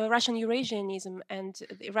Russian Eurasianism and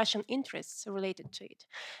the Russian interests related to it.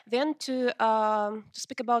 Then to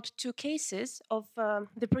speak about two cases of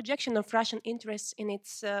the projection of Russian interests in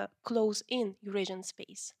its close-in Eurasian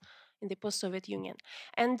space in the post-Soviet Union.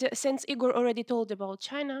 And since Igor already told about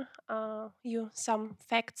China, you some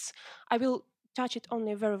facts, I will touch it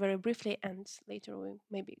only very, very briefly, and later we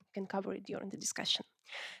maybe can cover it during the discussion.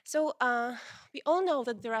 So we all know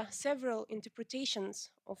that there are several interpretations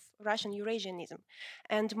of Russian Eurasianism,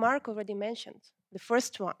 and Mark already mentioned the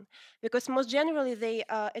first one, because most generally they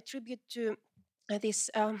attribute to these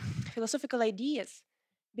philosophical ideas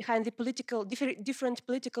behind the different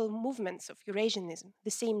political movements of Eurasianism, the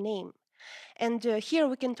same name. And here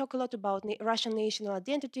we can talk a lot about Russian national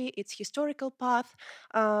identity, its historical path,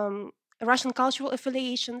 Russian cultural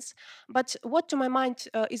affiliations. But what to my mind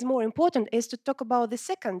is more important is to talk about the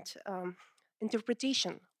second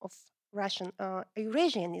interpretation of Russian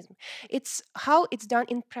Eurasianism. It's how it's done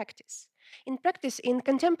in practice. In practice, in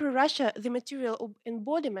contemporary Russia, the material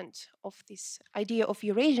embodiment of this idea of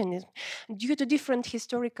Eurasianism, due to different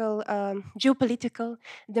historical, geopolitical,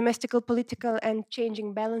 domestic political, and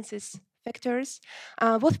changing balances factors,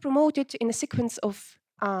 was promoted in a sequence of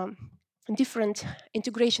different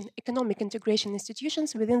economic integration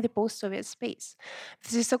institutions within the post-Soviet space.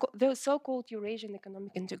 This is the so-called Eurasian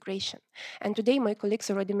economic integration. And today my colleagues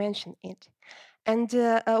already mentioned it. And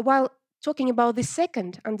while talking about the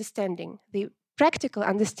second understanding, the practical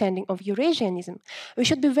understanding of Eurasianism, we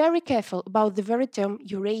should be very careful about the very term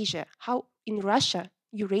Eurasia, how in Russia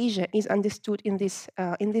Eurasia is understood in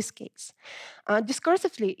this case.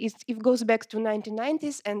 Discursively, it goes back to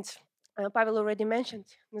 1990s, and Pavel already mentioned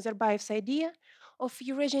Nazarbayev's idea of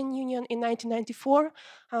Eurasian Union in 1994.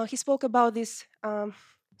 He spoke about this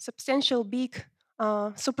substantial, big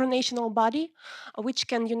supranational body which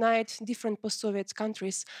can unite different post-Soviet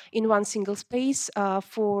countries in one single space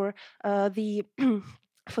for the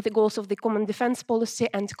for the goals of the common defense policy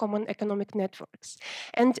and common economic networks.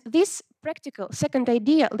 And this practical second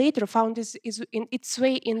idea later found is in its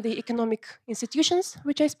way in the economic institutions,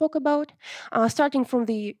 which I spoke about, starting from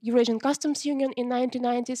the Eurasian Customs Union in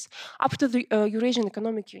 1990s up to the Eurasian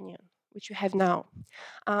Economic Union, which we have now.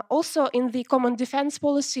 Also in the common defense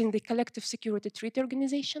policy, in the collective security treaty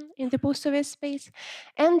organization in the post-Soviet space,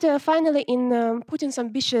 and finally in Putin's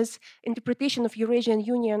ambitious interpretation of Eurasian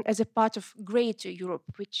Union as a part of Greater Europe,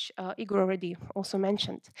 which Igor already also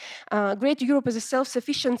mentioned. Greater Europe is a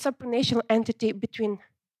self-sufficient supranational entity between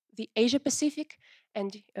the Asia-Pacific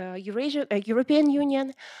and European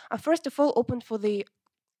Union, first of all open for the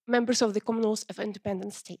members of the Commonwealth of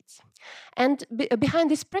Independent States. And behind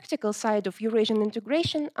this practical side of Eurasian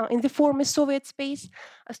integration in the former Soviet space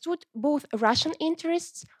stood both Russian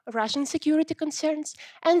interests, Russian security concerns,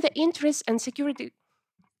 and the interests and security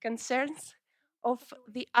concerns of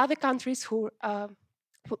the other countries who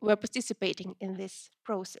were participating in this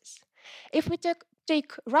process. If we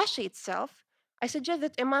take Russia itself, I suggest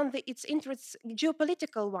that among its interests,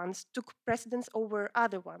 geopolitical ones took precedence over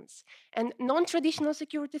other ones, and non-traditional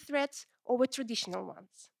security threats over traditional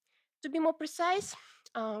ones. To be more precise,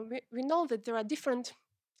 we know that there are different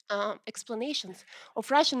explanations of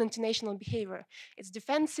Russian international behavior. It's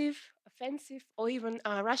defensive, offensive, or even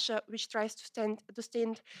Russia, which tries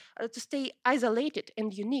to stay isolated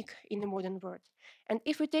and unique in the modern world. And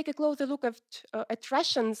if we take a closer look at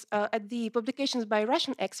Russians, at the publications by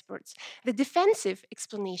Russian experts, the defensive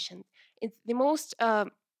explanation is the most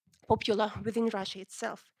popular within Russia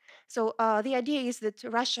itself. So the idea is that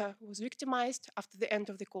Russia was victimized after the end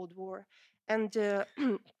of the Cold War, and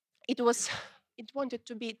it was it wanted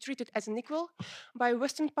to be treated as an equal by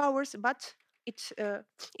Western powers, but it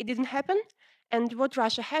didn't happen. And what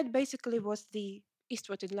Russia had basically was the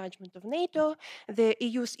eastward enlargement of NATO, the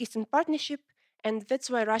EU's Eastern Partnership, and that's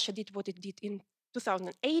why Russia did what it did in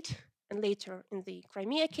 2008, and later in the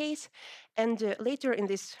Crimea case, and later in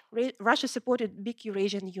this Russia-supported big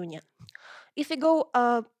Eurasian Union. If we go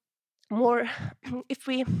if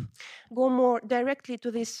we go more directly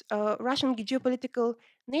to this Russian geopolitical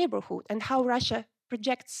neighborhood and how Russia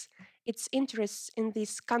projects its interests in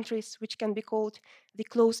these countries, which can be called the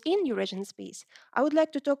close-in Eurasian space, I would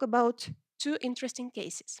like to talk about two interesting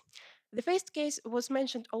cases. The first case was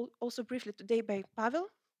mentioned also briefly today by Pavel,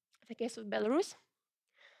 the case of Belarus.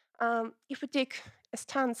 If we take a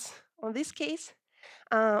stance on this case,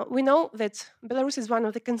 we know that Belarus is one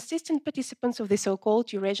of the consistent participants of the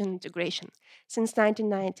so-called Eurasian integration since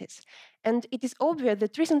 1990s. And it is obvious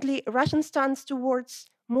that recently Russian stance towards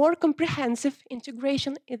more comprehensive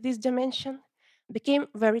integration in this dimension became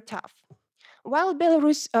very tough. While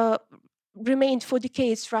Belarus remained for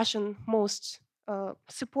decades Russian most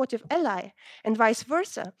supportive ally, and vice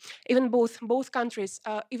versa, even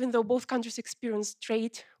though both countries experience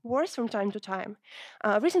trade wars from time to time,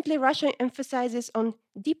 recently Russia emphasizes on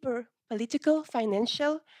deeper political,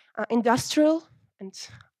 financial, industrial, and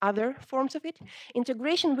other forms of it,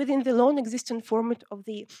 integration within the long-existent format of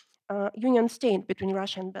the union state between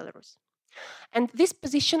Russia and Belarus. And this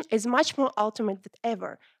position is much more ultimate than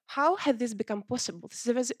ever. How has this become possible?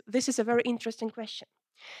 This is a very interesting question.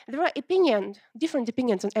 There are different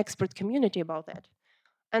opinions in expert community about that.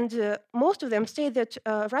 And most of them say that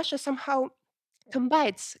Russia somehow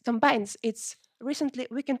combines its recently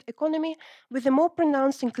weakened economy with a more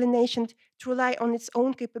pronounced inclination to rely on its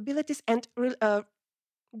own capabilities and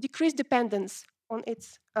decrease dependence on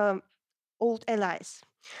its old allies.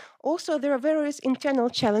 Also, there are various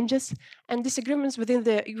internal challenges and disagreements within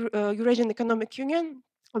the Eurasian Economic Union,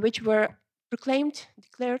 which were proclaimed,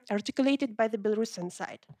 declared, articulated by the Belarusian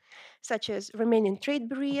side, such as remaining trade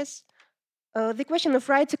barriers, the question of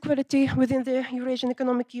rights equality within the Eurasian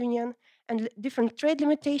Economic Union, and different trade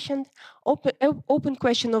limitations, open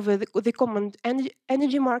question of the common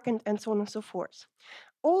energy market, and so on and so forth.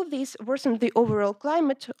 All this worsened the overall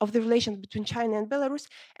climate of the relations between China and Belarus,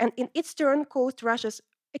 and in its turn caused Russia's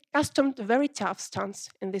accustomed very tough stance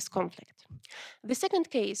in this conflict. The second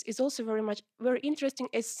case is also very interesting,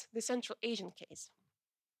 is the Central Asian case.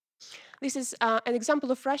 This is an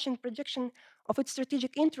example of Russian projection of its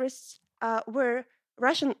strategic interests, where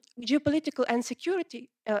Russian geopolitical and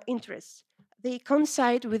security interests, they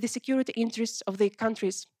coincide with the security interests of the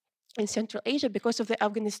countries in Central Asia because of the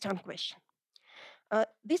Afghanistan question.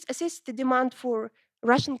 This assists the demand for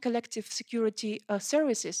Russian collective security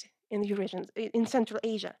services in Eurasian, in Central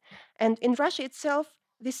Asia. And in Russia itself,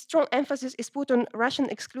 this strong emphasis is put on Russian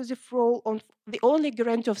exclusive role on the only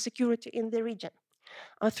guarantor of security in the region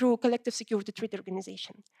through collective security treaty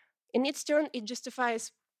organization. In its turn, it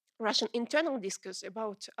justifies Russian internal discourse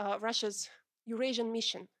about Russia's Eurasian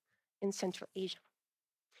mission in Central Asia.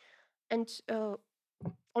 And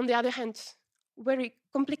on the other hand, very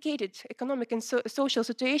complicated economic and social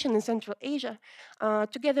situation in Central Asia,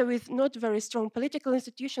 together with not very strong political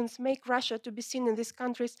institutions, make Russia to be seen in these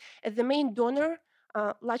countries as the main donor,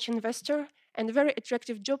 large investor, and a very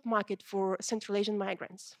attractive job market for Central Asian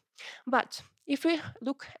migrants. But if we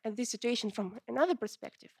look at this situation from another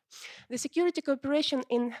perspective, the security cooperation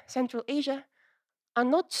in Central Asia are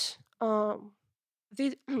not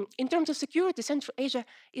in terms of security, Central Asia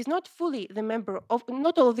is not fully the member of,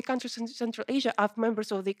 not all of the countries in Central Asia are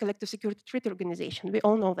members of the Collective Security Treaty Organization. We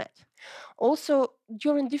all know that. Also,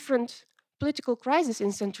 during different political crises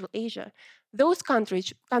in Central Asia, those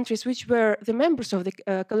countries which were the members of the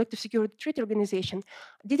Collective Security Treaty Organization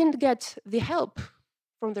didn't get the help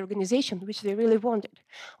from the organization which they really wanted,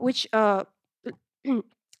 which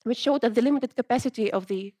showed that the limited capacity of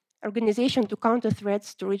the organization to counter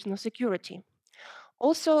threats to regional security.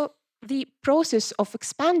 Also, the process of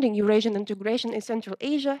expanding Eurasian integration in Central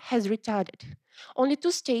Asia has retarded. Only two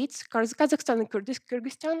states, Kazakhstan and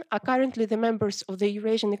Kyrgyzstan, are currently the members of the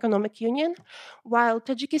Eurasian Economic Union, while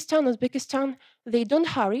Tajikistan and Uzbekistan, they don't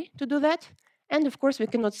hurry to do that. And of course, we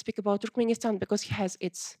cannot speak about Turkmenistan because it has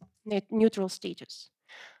its neutral status.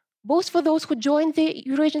 Both for those who joined the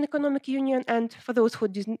Eurasian Economic Union and for those who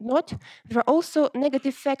did not, there are also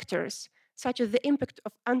negative factors, such as the impact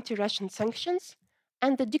of anti-Russian sanctions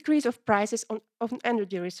and the decrease of prices on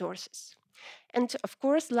energy resources. And of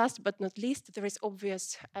course, last but not least, there is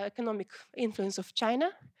obvious economic influence of China.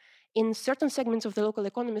 In certain segments of the local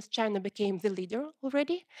economies, China became the leader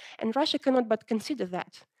already, and Russia cannot but consider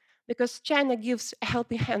that, because China gives a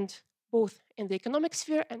helping hand both in the economic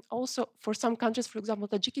sphere and also for some countries, for example,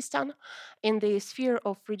 Tajikistan, in the sphere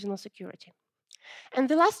of regional security. And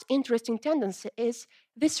the last interesting tendency is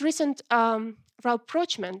this recent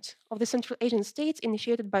rapprochement of the Central Asian states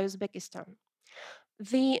initiated by Uzbekistan.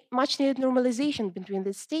 The much-needed normalization between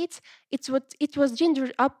the states, it was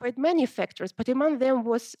gingered up by many factors, but among them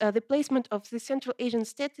was the placement of the Central Asian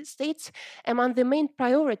states among the main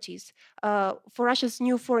priorities for Russia's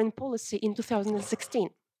new foreign policy in 2016.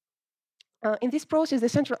 In this process, the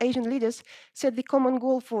Central Asian leaders set the common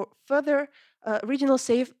goal for further regional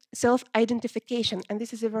self-identification. And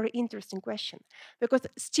this is a very interesting question, because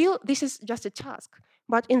still this is just a task.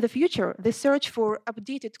 But in the future, the search for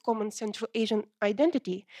updated common Central Asian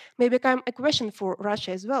identity may become a question for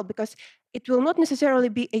Russia as well, because it will not necessarily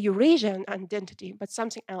be a Eurasian identity, but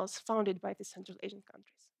something else founded by the Central Asian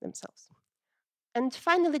countries themselves. And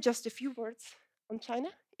finally, just a few words on China,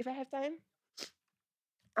 if I have time.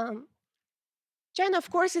 China, of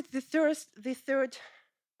course, is the third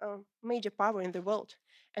major power in the world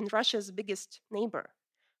and Russia's biggest neighbor.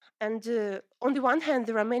 And on the one hand,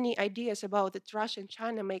 there are many ideas about that Russia and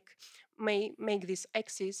China may make this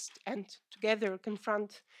axis and together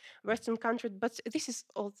confront Western countries, but this is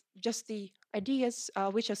all just the ideas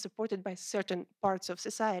which are supported by certain parts of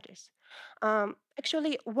societies.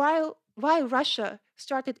 Actually, while Russia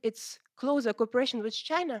started its closer cooperation with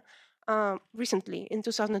China recently in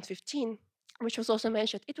 2015, which was also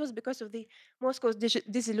mentioned, it was because of the Moscow's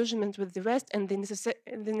disillusionment with the West and the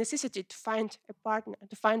necessity to find a partner,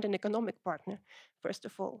 to find an economic partner, first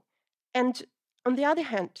of all. And on the other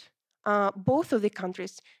hand, both of the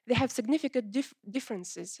countries, they have significant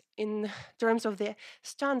differences in terms of their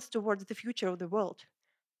stance towards the future of the world.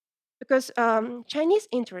 Because Chinese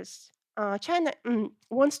interests, China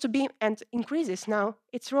wants to be and increases now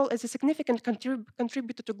its role as a significant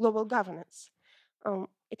contributor to global governance.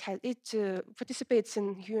 It participates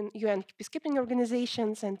in UN peacekeeping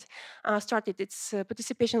organizations and started its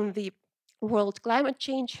participation in the world climate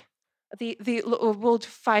change, the world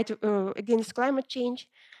fight against climate change.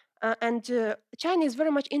 And China is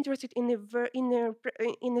very much interested in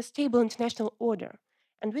a stable international order.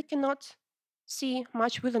 And we cannot see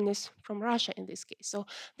much willingness from Russia in this case. So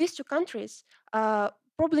these two countries,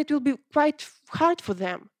 probably it will be quite hard for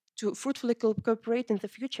them to fruitfully cooperate in the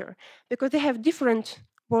future because they have different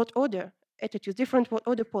world order attitudes, different world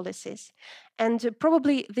order policies. And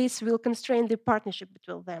probably this will constrain the partnership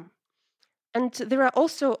between them. And there are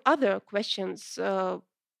also other questions.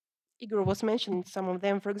 Igor was mentioning some of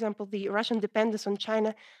them. For example, the Russian dependence on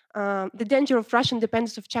China, the danger of Russian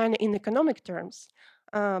dependence of China in economic terms,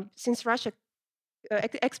 since Russia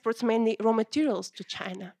exports mainly raw materials to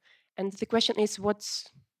China. And the question is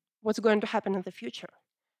what's going to happen in the future.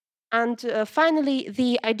 And finally,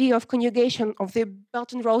 the idea of conjugation of the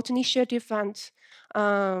Belt and Road Initiative and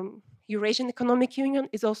Eurasian Economic Union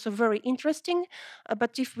is also very interesting.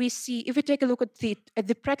 But if we take a look at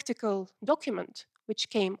the practical document which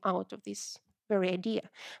came out of this very idea,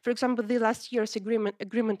 for example, the last year's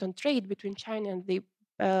agreement on trade between China and the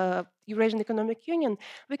Eurasian Economic Union,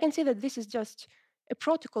 we can see that this is just a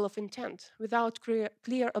protocol of intent without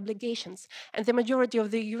clear obligations. And the majority of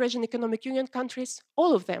the Eurasian Economic Union countries,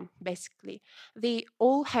 all of them basically, they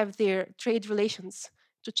all have their trade relations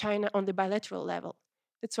to China on the bilateral level.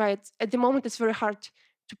 That's why at the moment it's very hard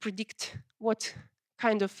to predict what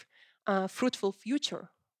kind of fruitful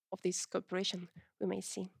future of this cooperation we may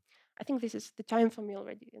see. I think this is the time for me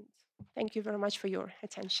already. And thank you very much for your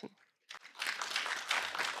attention.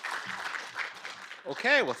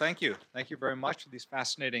 Okay, well, thank you. Thank you very much for these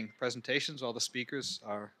fascinating presentations. All the speakers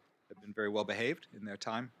have been very well behaved in their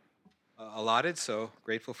time allotted, so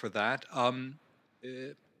grateful for that.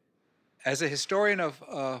 As a historian of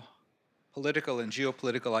political and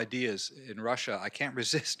geopolitical ideas in Russia, I can't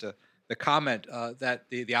resist the comment that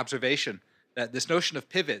the observation that this notion of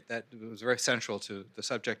pivot that was very central to the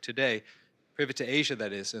subject today, pivot to Asia,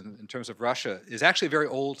 that is, in terms of Russia, is actually a very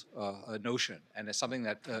old notion, and it's something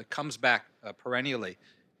that comes back perennially.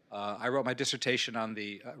 I wrote my dissertation on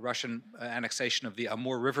the Russian annexation of the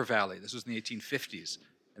Amur River Valley. This was in the 1850s,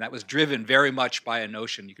 and that was driven very much by a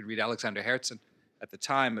notion. You could read Alexander Herzen at the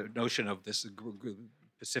time, a notion of this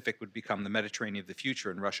Pacific would become the Mediterranean of the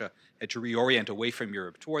future, and Russia had to reorient away from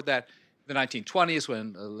Europe toward that. In the 1920s,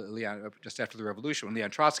 when just after the revolution, when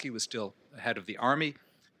Leon Trotsky was still head of the army,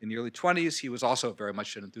 in the early 20s, he was also very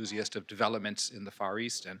much an enthusiast of developments in the Far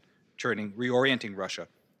East and reorienting Russia,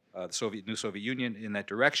 the new Soviet Union, in that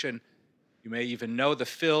direction. You may even know the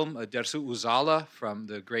film Dersu Uzala from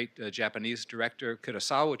the great Japanese director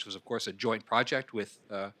Kurosawa, which was, of course, a joint project with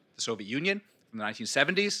the Soviet Union from the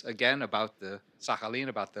 1970s, again, about the Sakhalin,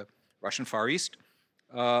 about the Russian Far East.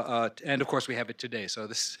 And of course, we have it today. So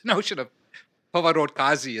this notion of Pоворot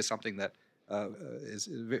Kazi is something that is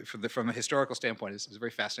from a historical standpoint is a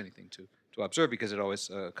very fascinating thing to observe, because it always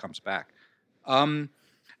comes back.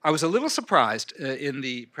 I was a little surprised in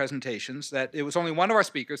the presentations that it was only one of our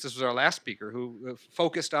speakers, this was our last speaker, who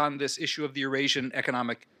focused on this issue of the Eurasian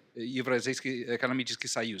economic, Евразийский экономический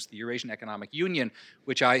союз, the Eurasian Economic Union,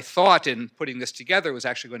 which I thought in putting this together was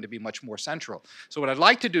actually going to be much more central. So what I'd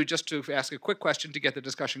like to do, just to ask a quick question to get the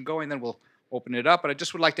discussion going, then we'll open it up, but I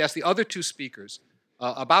just would like to ask the other two speakers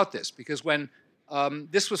about this, because when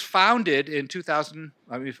this was founded in 2000,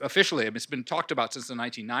 officially, it's been talked about since the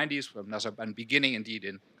 1990s, from Nazarbayev, beginning indeed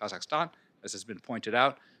in Kazakhstan, as has been pointed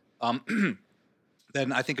out.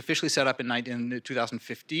 Then I think officially set up in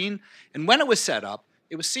 2015. And when it was set up,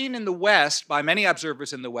 it was seen in the West, by many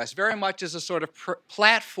observers in the West, very much as a sort of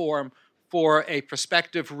platform for a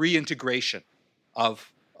prospective reintegration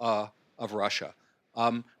of Russia.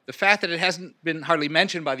 The fact that it hasn't been hardly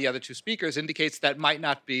mentioned by the other two speakers indicates that might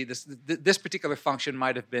not be, this particular function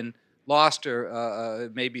might have been lost or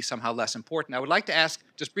maybe somehow less important. I would like to ask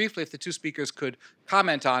just briefly if the two speakers could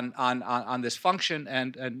comment on this function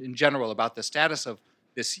and in general about the status of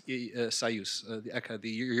this Soyuz, the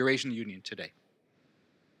Eurasian Union today.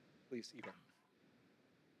 Please, Igor.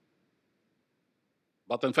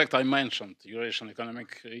 But in fact, I mentioned Eurasian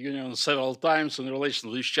Economic Union several times in relation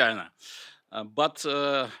with China. But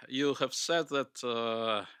you have said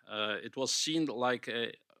that it was seen like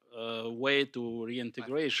a way to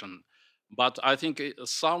reintegration. But I think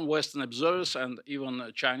some Western observers and even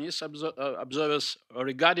Chinese observers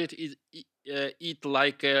regarded it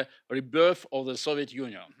like a rebirth of the Soviet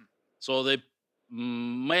Union. So they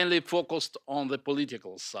mainly focused on the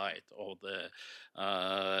political side of the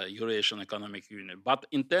Eurasian Economic Union. But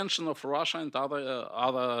intention of Russia and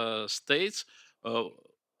other states,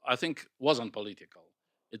 I think, wasn't political.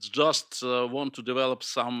 It's just want to develop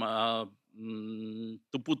some,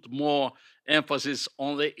 to put more emphasis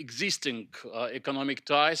on the existing economic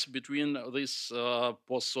ties between these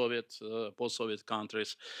post-Soviet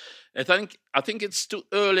countries. I think it's too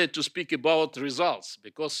early to speak about results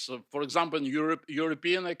because, for example, in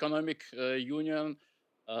European Economic Union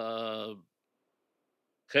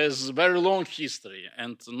has very long history,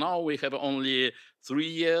 and now we have only 3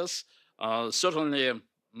 years. Certainly,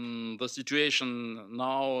 the situation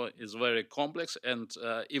now is very complex, and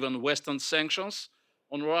even Western sanctions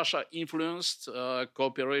on Russia influenced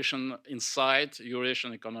cooperation inside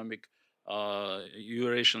Eurasian Economic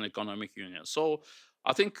Union. So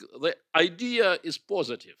I think the idea is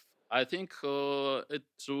positive. I think it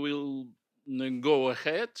will go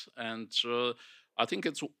ahead, and I think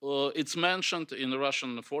it's mentioned in the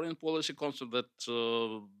Russian foreign policy concept that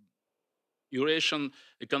Eurasian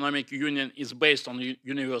Economic Union is based on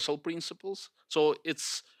universal principles. So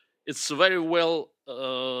it's very well.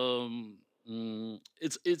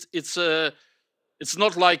 It's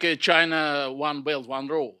not like a China One Belt One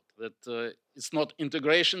Road. That it's not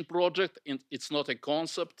integration project. It's not a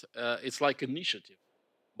concept. It's like initiative.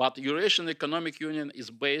 But Eurasian Economic Union is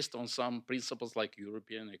based on some principles like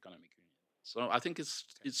European Economic Union. So I think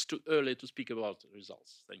it's too early to speak about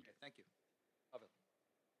results. Thank you. Thank you.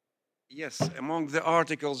 Yes, among the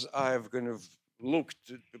articles I've kind of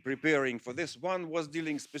looked preparing for this one was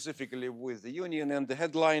dealing specifically with the Union, and the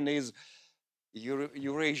headline is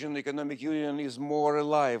Eurasian Economic Union is more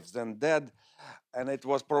alive than dead, and it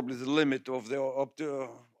was probably the limit of the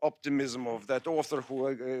optimism of that author who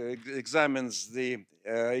examines the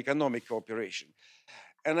economic cooperation.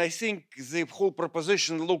 And I think the whole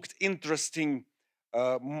proposition looked interesting,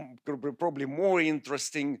 probably more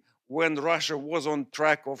interesting when Russia was on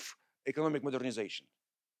track of economic modernization.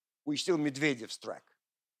 We're still Medvedev's track.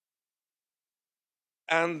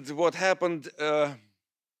 And what happened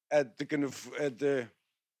at the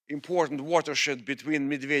important watershed between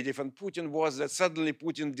Medvedev and Putin was that suddenly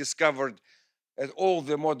Putin discovered that all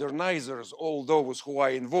the modernizers, all those who are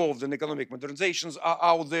involved in economic modernizations, are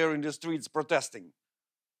out there in the streets protesting.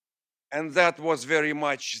 And that was very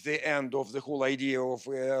much the end of the whole idea of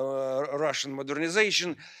Russian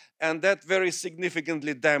modernization. And that very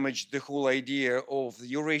significantly damaged the whole idea of the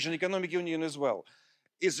Eurasian Economic Union as well.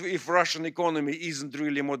 If Russian economy isn't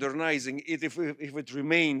really modernizing, if it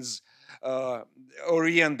remains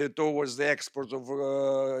oriented towards the export of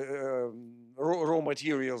raw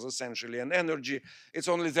materials, essentially, and energy, it's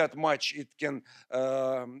only that much it can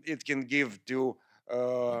give to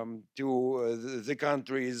the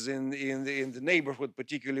countries in the neighborhood,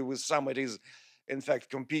 particularly with some it is in fact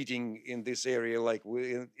competing in this area, like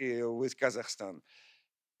with Kazakhstan.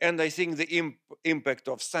 And I think the impact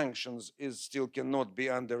of sanctions still cannot be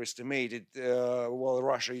underestimated. While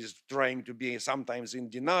Russia is trying to be sometimes in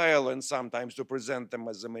denial and sometimes to present them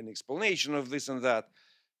as the main explanation of this and that.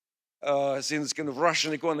 Since kind of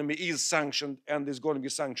Russian economy is sanctioned and is going to be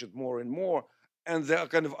sanctioned more and more, and the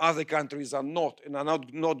kind of other countries are not, and are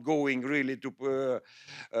not going really to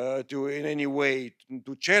in any way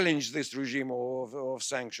to challenge this regime of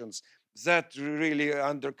sanctions, that really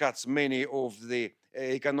undercuts many of the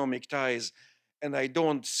economic ties, and I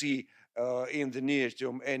don't see in the near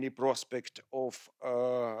term any prospect of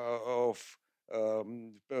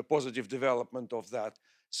positive development of that.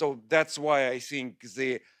 So that's why I think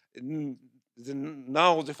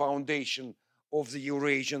now the foundation of the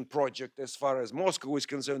Eurasian project, as far as Moscow is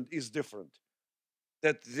concerned, is different.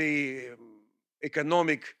 That the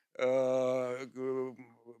economic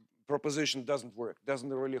proposition doesn't work,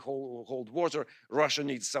 doesn't really hold water. Russia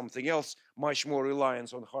needs something else, much more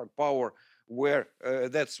reliance on hard power, where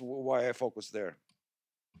that's why I focus there.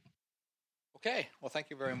 Okay, well, thank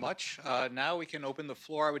you very much. Now we can open the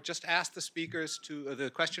floor. I would just ask the speakers the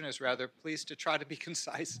questioners rather, please to try to be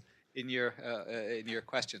concise in your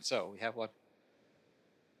question. So we have one.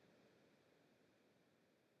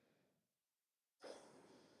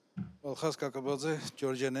 Well, Haska Kabadze,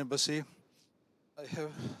 Georgian Embassy. I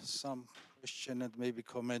have some question and maybe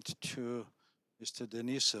comment to Mr.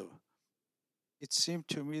 Denisov. It seemed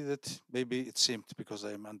to me that, maybe it seemed because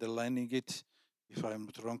I'm underlining it, if I'm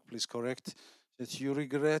wrong, please correct, that you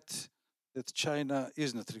regret that China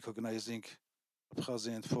is not recognizing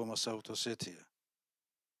Abkhazia and former South Ossetia.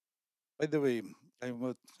 By the way, I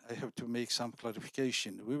have to make some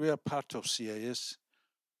clarification. We were part of CIS,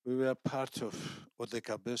 we were part of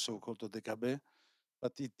ODKB, so-called ODKB,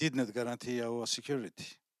 but it did not guarantee our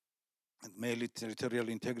security and mainly territorial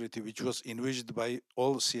integrity, which was envisaged by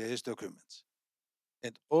all CIS documents.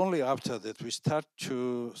 And only after that we start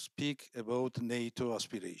to speak about NATO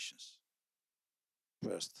aspirations,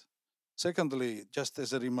 first. Secondly, just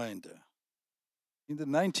as a reminder, in the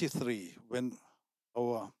 93, when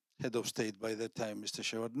our head of state by that time, Mr.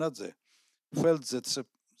 Shevardnadze, felt that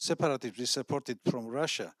separatists supported from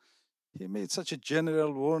Russia, he made such a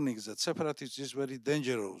general warning that separatism is a very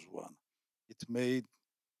dangerous one. It may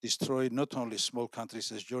destroy not only small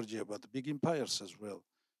countries as Georgia, but big empires as well.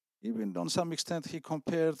 Even on some extent, he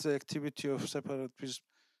compared the activity of separatism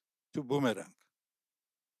to boomerang.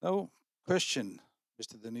 Now, question,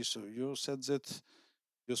 Mr. Denisov, you said that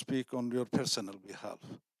you speak on your personal behalf.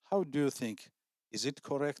 How do you think, is it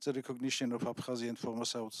correct, the recognition of Abkhazia and former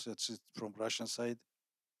South Ossetia from Russian side?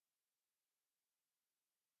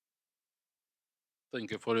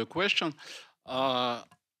 Thank you for your question. I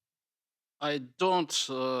don't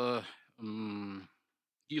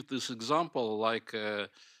give this example like that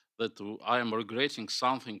I am regretting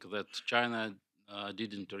something that China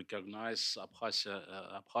didn't recognize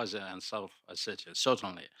Abkhazia and South Ossetia,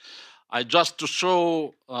 certainly. I just to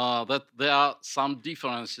show that there are some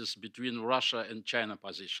differences between Russia and China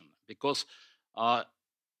position, because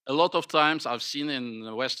a lot of times I've seen in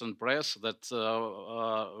the Western press that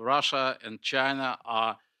Russia and China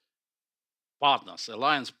are partners,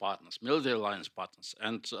 alliance partners, military alliance partners,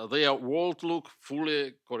 and their world look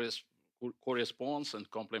fully corresponds and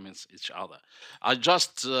complements each other. I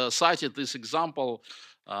just cited this example.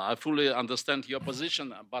 I fully understand your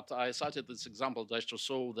position, but I cited this example just to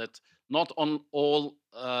show that not on all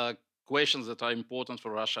questions that are important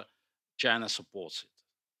for Russia, China supports it.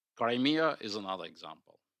 Crimea is another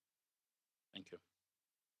example. Thank you.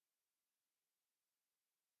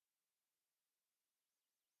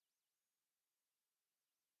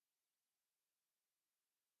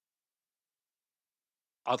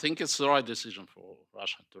 I think it's the right decision for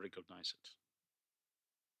Russia to recognize it.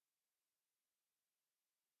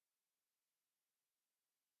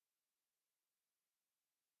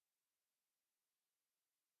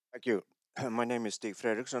 Thank you. My name is Stig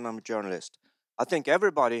Fredriksson. I'm a journalist. I think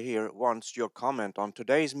everybody here wants your comment on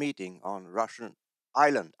today's meeting on Russian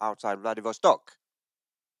island outside Vladivostok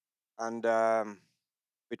and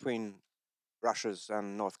between Russia's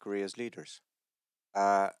and North Korea's leaders.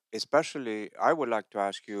 Especially, I would like to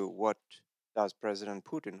ask you, what does President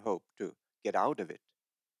Putin hope to get out of it?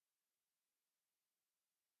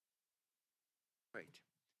 Right.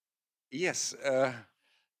 Yes,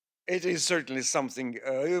 it is certainly something.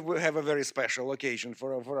 We have a very special occasion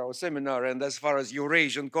for our seminar, and as far as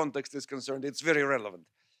Eurasian context is concerned, it's very relevant.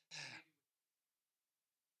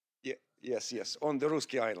 Yes, on the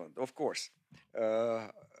Ruski island, of course.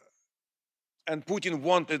 And Putin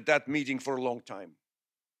wanted that meeting for a long time.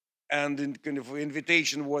 and the kind of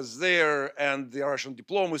invitation was there, and the Russian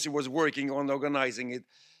diplomacy was working on organizing it.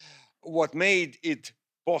 What made it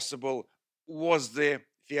possible was the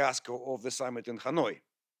fiasco of the summit in Hanoi,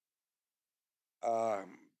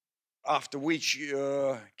 after which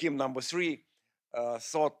Kim #3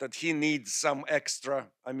 thought that he needs some extra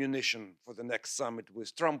ammunition for the next summit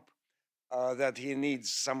with Trump, that he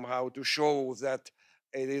needs somehow to show that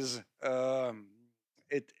it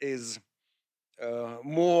is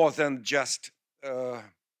more than just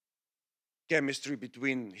chemistry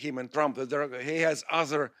between him and Trump. That he has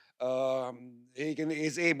other,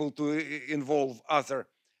 is able to involve other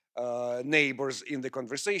neighbors in the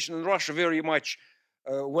conversation. And Russia very much,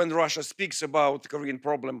 when Russia speaks about the Korean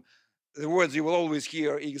problem, the words you will always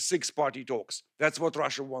hear is six-party talks. That's what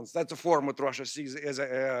Russia wants. That's a format Russia sees as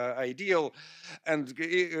ideal. And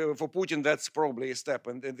for Putin, that's probably a step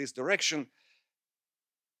in this direction.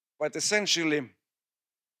 But essentially,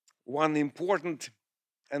 one important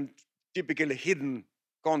and typically hidden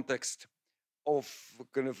context of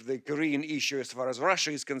kind of the Korean issue as far as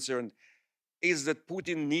Russia is concerned is that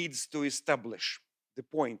Putin needs to establish the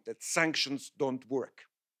point that sanctions don't work.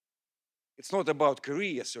 It's not about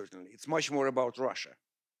Korea, certainly. It's much more about Russia.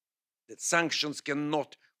 That sanctions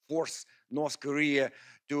cannot force North Korea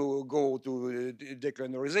to go to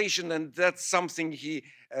denuclearization, and that's something he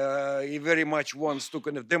very much wants to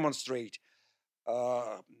kind of demonstrate.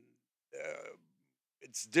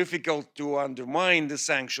 It's difficult to undermine the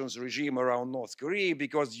sanctions regime around North Korea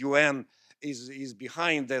because UN is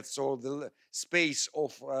behind that, so the space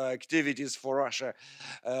of activities for Russia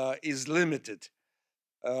is limited.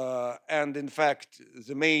 And in fact,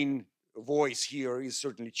 the main voice here is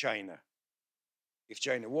certainly China. If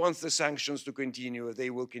China wants the sanctions to continue, they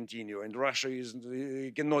will continue, and Russia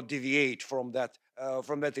cannot deviate from that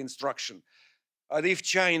instruction. And if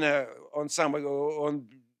China,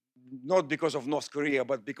 not because of North Korea,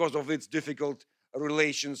 but because of its difficult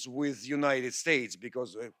relations with the United States,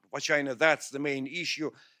 because for China that's the main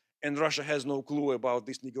issue, and Russia has no clue about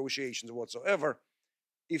these negotiations whatsoever.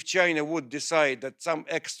 If China would decide that some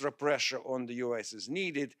extra pressure on the US is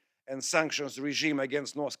needed and sanctions regime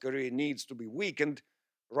against North Korea needs to be weakened,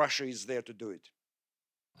 Russia is there to do it.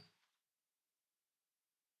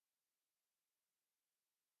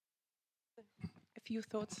 A few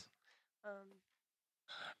thoughts.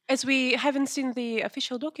 As we haven't seen the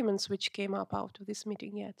official documents which came up out of this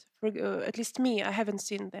meeting yet, at least me, I haven't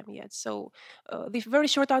seen them yet. So the very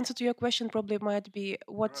short answer to your question probably might be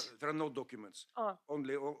what... There are no documents,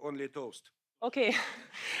 only a toast. Okay,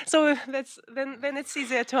 so then it's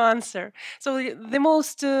easier to answer. So the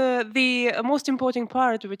most important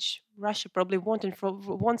part, which Russia probably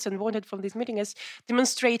wants and wanted from this meeting, is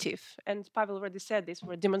demonstrative. And Pavel already said this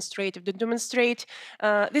word, demonstrative. To demonstrate,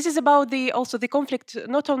 this is about also the conflict,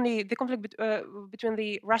 not only the conflict between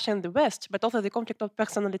the Russia and the West, but also the conflict of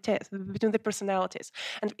personalities, between the personalities.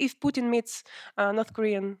 And if Putin meets a North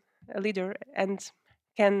Korean leader and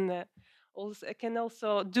can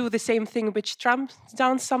also do the same thing which Trump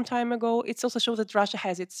done some time ago, it also shows that Russia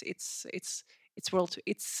has its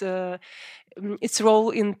role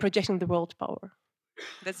in projecting the world power.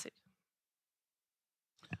 That's it.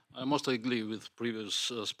 I mostly agree with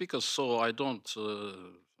previous speakers, so I don't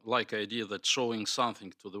like the idea that showing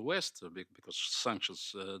something to the West because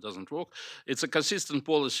sanctions doesn't work. It's a consistent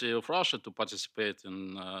policy of Russia to participate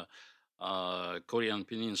in Korean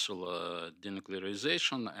Peninsula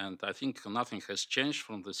denuclearization, and I think nothing has changed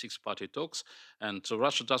from the six-party talks, and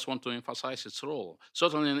Russia just wants to emphasize its role.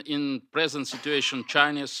 Certainly in present situation,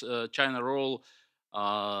 China role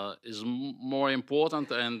is more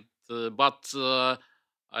important, and but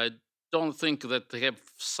I don't think that they have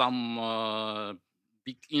some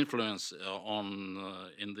big influence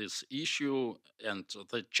in this issue, and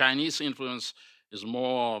the Chinese influence is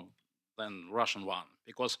more than Russian one,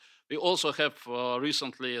 because we also have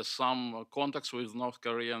recently some contacts with North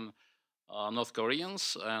Koreans,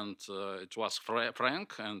 and it was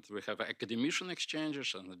frank, and we have academician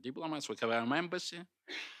exchanges and diplomats. We have our embassy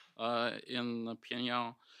in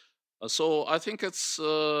Pyongyang. So I think it's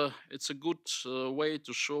a good way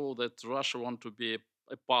to show that Russia wants to be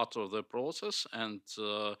a part of the process, and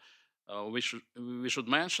we should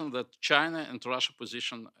mention that China and Russia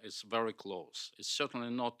position is very close. It's certainly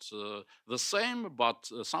not the same,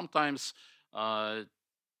 but sometimes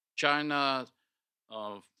China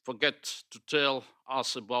forget to tell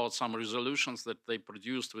us about some resolutions that they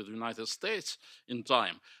produced with the United States in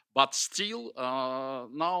time. But still,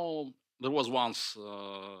 now there was once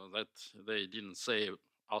that they didn't say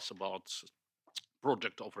us about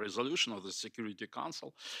project of resolution of the Security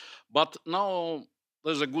Council, but now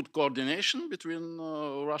there's a good coordination between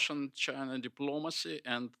Russian and China diplomacy,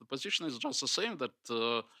 and the position is just the same, that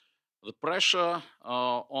the pressure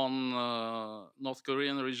on North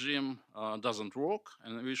Korean regime doesn't work,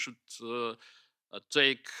 and we should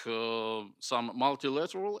take some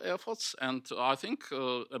multilateral efforts, and I think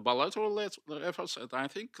bilateral efforts, and I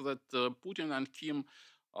think that Putin and Kim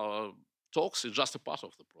talks is just a part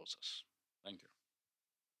of the process. Thank you.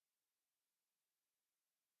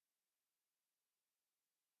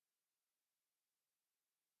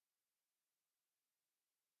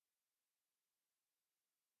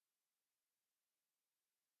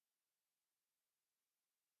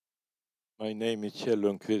 My name is Kjell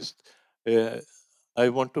Lundqvist. I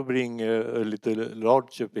want to bring a little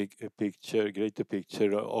larger picture, greater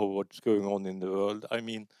picture of what's going on in the world. I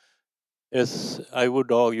mean, as I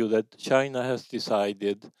would argue that China has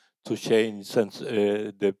decided to change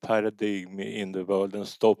the paradigm in the world and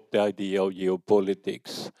stop the idea of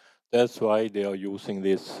geopolitics. That's why they are using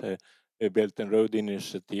this Belt and Road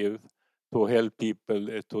Initiative to help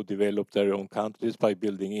people to develop their own countries by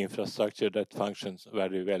building infrastructure that functions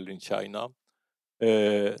very well in China.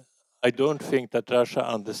 I don't think that Russia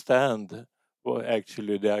understands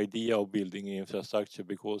actually the idea of building infrastructure,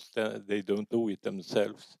 because they don't do it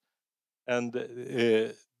themselves. And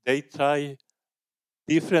they try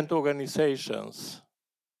different organizations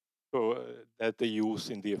that they use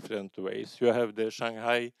in different ways. You have the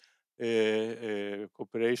Shanghai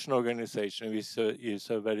Cooperation Organization, which is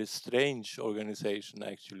a very strange organization,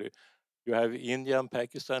 actually. You have India and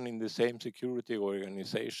Pakistan in the same security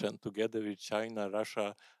organization, together with China,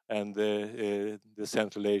 Russia, and the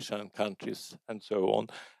Central Asian countries, and so on.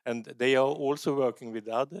 And they are also working with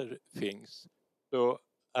other things. So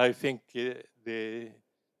I think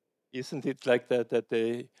isn't it like that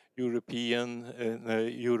the European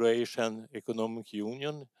Eurasian Economic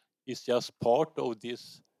Union is just part of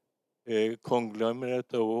this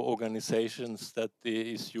conglomerate of organizations that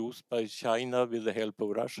is used by China with the help of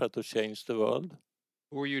Russia to change the world?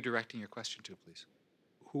 Who are you directing your question to, please?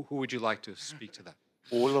 Who would you like to speak to that?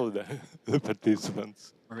 All of the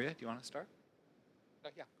participants. Maryia, do you want to start? Yeah,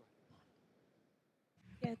 go ahead.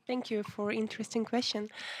 Yeah, thank you for interesting question.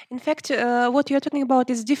 In fact, what you're talking about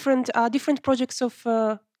is different projects of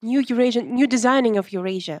new designing of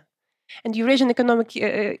Eurasia, and Eurasian Economic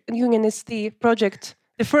Union is the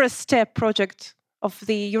first step project of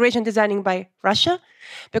the Eurasian designing by Russia,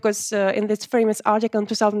 because in this famous article in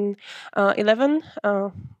 2011,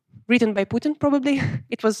 written by Putin probably,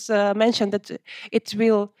 it was mentioned that it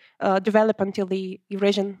will develop until the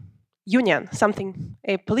Eurasian Union, something,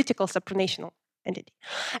 a political supranational entity.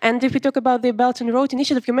 And if we talk about the Belt and Road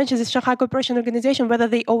Initiative, you mentioned the Shanghai Cooperation Organization, whether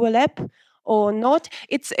they overlap or not.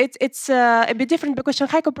 It's a bit different, because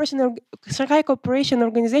Shanghai Cooperation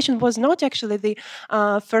Organization was not actually the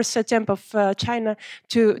first attempt of China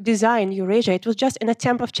to design Eurasia. It was just an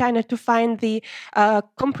attempt of China to find the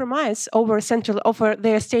compromise over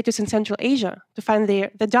their status in Central Asia, to find the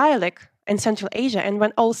dialect in Central Asia. And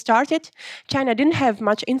when all started, China didn't have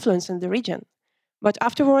much influence in the region. But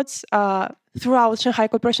afterwards, throughout Shanghai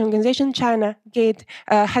Cooperation Organization, China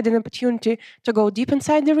had an opportunity to go deep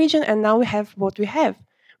inside the region, and now we have what we have,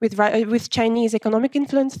 with Chinese economic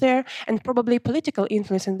influence there, and probably political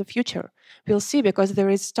influence in the future. We'll see, because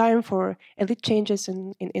there is time for elite changes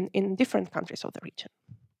in different countries of the region.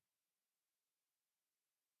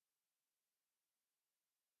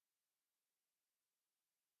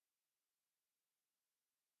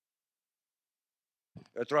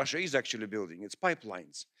 That Russia is actually building its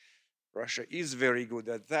pipelines. Russia is very good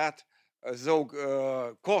at that,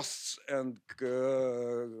 though costs and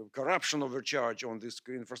corruption overcharge on this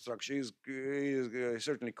infrastructure is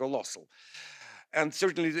certainly colossal. And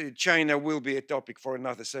certainly China will be a topic for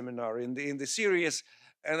another seminar in the series.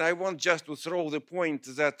 And I want just to throw the point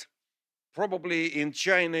that probably in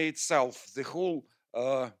China itself, the whole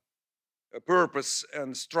purpose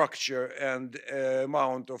and structure and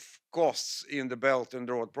amount of costs in the Belt and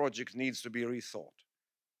Road project needs to be rethought.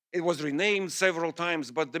 It was renamed several times,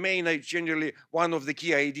 but the main, generally, one of the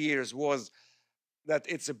key ideas was that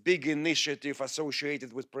it's a big initiative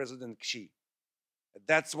associated with President Xi.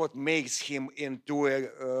 That's what makes him into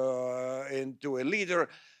a leader,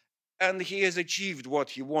 and he has achieved what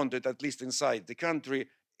he wanted, at least inside the country.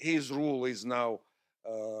 His rule is now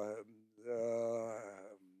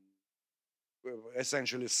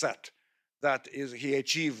essentially set. That is, he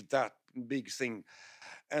achieved that big thing.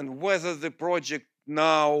 And whether the project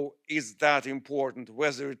now is that important,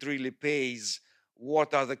 whether it really pays,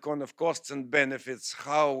 what are the kind of costs and benefits,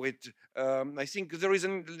 how it, I think there is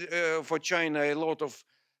for China a lot of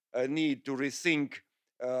need to rethink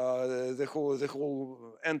the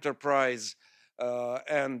whole enterprise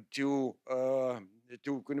and to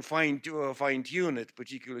fine tune it,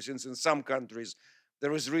 particularly since in some countries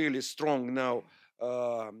there is really strong now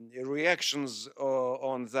reactions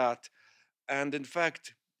on that. And in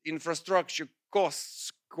fact, infrastructure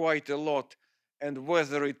costs quite a lot, and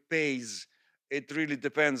whether it pays, it really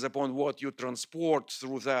depends upon what you transport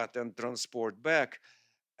through that and transport back.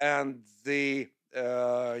 And the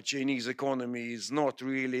Chinese economy is not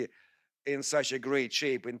really in such a great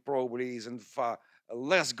shape, and probably is in far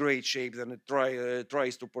less great shape than it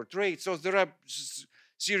tries to portray. So there are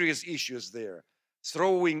serious issues there.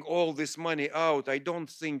 Throwing all this money out, I don't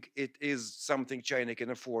think it is something China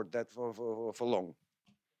can afford that for long.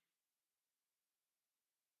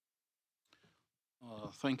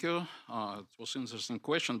 Thank you. It was an interesting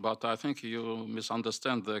question, but I think you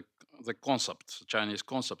misunderstand the concept, Chinese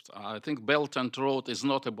concept. I think Belt and Road is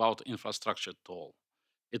not about infrastructure at all.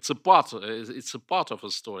 It's a part of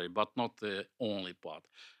a story, but not the only part.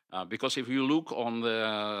 Because if you look on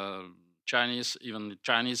the even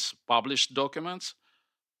Chinese published documents,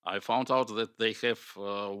 I found out that they have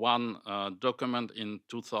one document in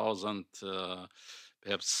 2000,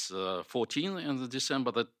 perhaps 14 in the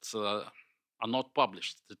December that are not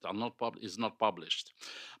published. Is not published.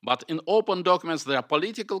 But in open documents, there are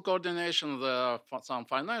political coordination, there are some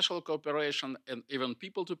financial cooperation, and even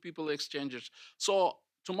people-to-people exchanges. So,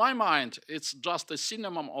 to my mind, it's just a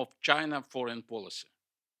synonym of China foreign policy.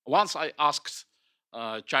 Once I asked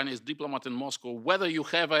Chinese diplomat in Moscow whether you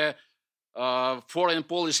have a foreign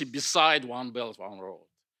policy beside One Belt, One Road.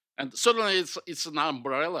 And certainly it's an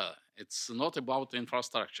umbrella. It's not about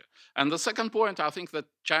infrastructure. And the second point, I think that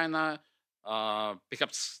China,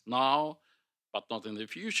 perhaps now, but not in the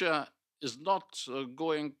future, is not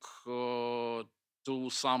going to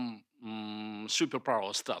some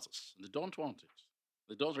superpower status. They don't want it.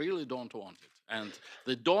 They really don't want it. And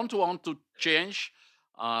they don't want to change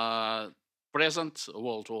present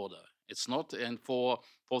world order. It's not, and for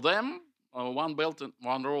them, One Belt and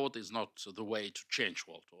One Road is not the way to change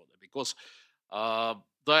world order, because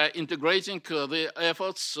they're integrating the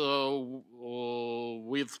efforts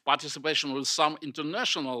with participation with some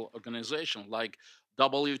international organizations like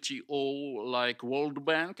WTO, like World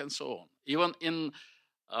Bank, and so on. Even in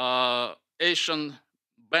Asian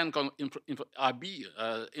Bank of IB,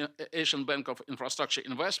 Asian Bank of Infrastructure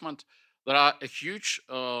Investment, there are a huge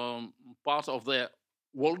part of the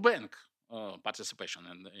World Bank participation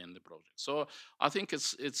in the project. So I think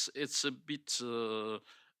it's a bit too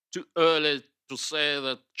early to say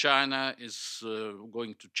that China is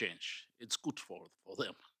going to change. It's good for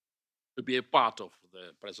them to be a part of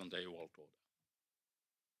the present-day world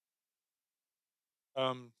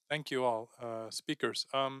order. Thank you all, speakers.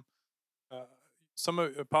 Pavel,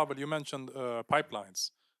 you mentioned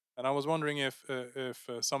pipelines, and I was wondering if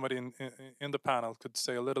somebody in the panel could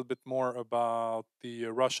say a little bit more about the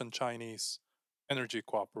Russian-Chinese energy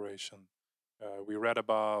cooperation. We read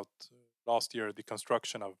about last year the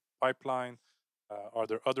construction of pipeline. Are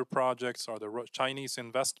there other projects? Are there Chinese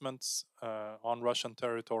investments on Russian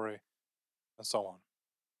territory, and so on?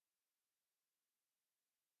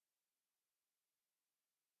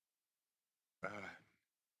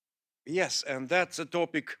 Yes, and that's a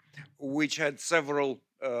topic which had several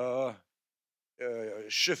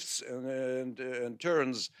shifts and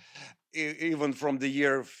turns, even from the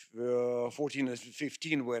year 14 and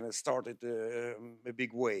 15 when it started a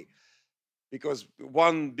big way. Because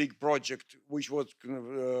one big project which was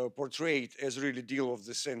portrayed as really deal of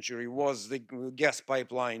the century was the gas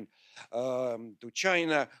pipeline to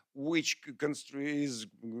China, which is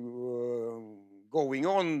going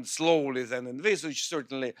on slowly than envisaged,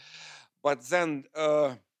 certainly. But then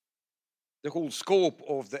the whole scope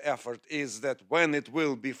of the effort is that when it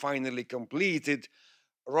will be finally completed,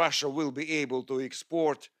 Russia will be able to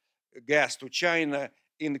export gas to China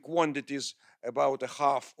in quantities about a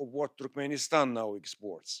half of what Turkmenistan now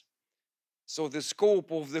exports. So the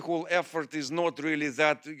scope of the whole effort is not really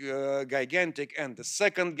that gigantic, and the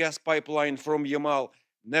second gas pipeline from Yamal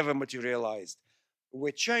never materialized.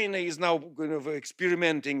 Where China is now kind of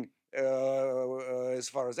experimenting as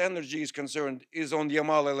far as energy is concerned is on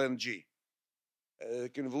Yamal LNG.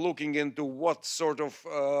 Kind of looking into what sort of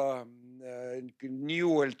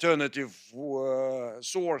new alternative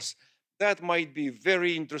source that might be a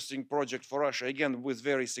very interesting project for Russia, again, with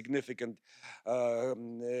very significant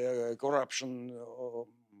corruption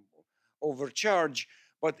overcharge.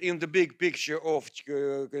 But in the big picture of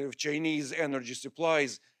Chinese energy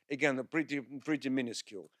supplies, again, pretty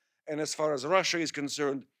minuscule. And as far as Russia is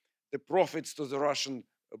concerned, the profits to the Russian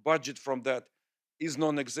budget from that is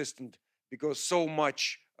non-existent, because so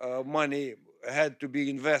much money had to be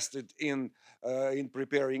invested in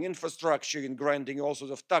preparing infrastructure, in granting all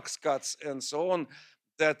sorts of tax cuts and so on,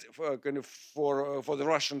 that for the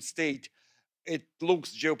Russian state, it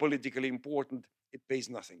looks geopolitically important. It pays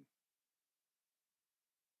nothing.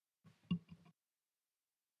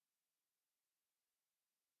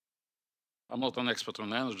 I'm not an expert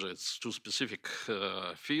on energy, it's too specific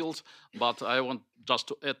field, but I want just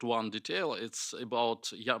to add one detail. It's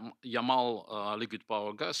about Yamal liquid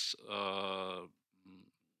power gas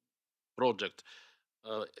project.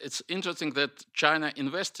 It's interesting that China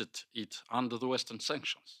invested it under the Western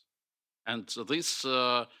sanctions. And this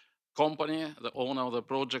company, the owner of the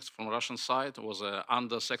project from Russian side, was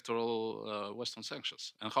under sectoral Western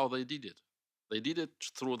sanctions. And how they did it? They did it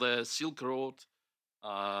through the Silk Road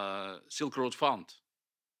Fund.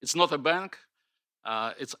 It's not a bank.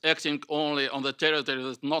 It's acting only on the territory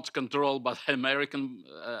that's not controlled by America.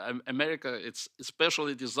 It's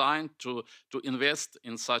especially designed to invest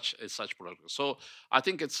in such projects. So I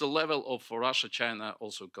think it's a level of Russia-China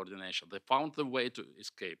also coordination. They found the way to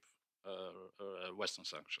escape Western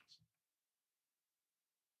sanctions.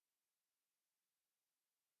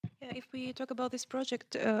 Yeah, if we talk about this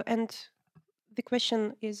project, and the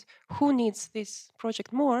question is, who needs this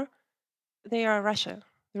project more? They are Russia.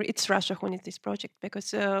 It's Russia who needs this project,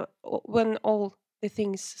 because when all the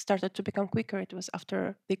things started to become quicker, it was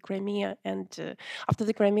after the Crimea, and after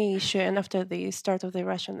the Crimea issue, and after the start of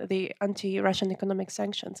the anti-Russian economic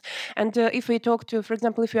sanctions. And if we talk to, for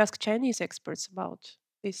example, if you ask Chinese experts about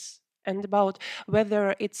this and about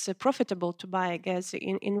whether it's profitable to buy gas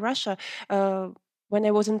in Russia, when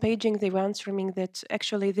I was in Beijing, they were answering that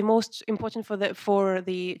actually the most important for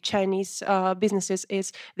the Chinese businesses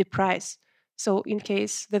is the price. So in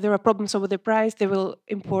case that there are problems over the price, they will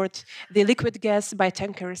import the liquid gas by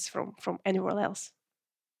tankers from anywhere else.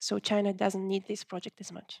 So China doesn't need this project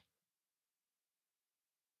as much.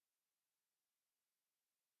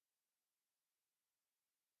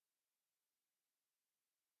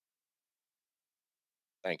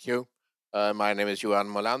 Thank you. My name is Johan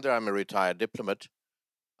Molander. I'm a retired diplomat.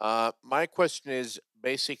 My question is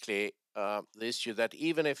basically the issue that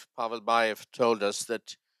even if Pavel Baev told us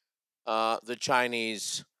that the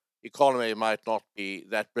Chinese economy might not be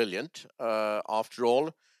that brilliant, after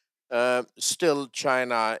all, still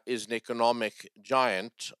China is an economic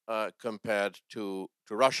giant compared to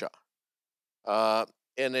Russia.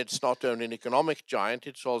 And it's not only an economic giant,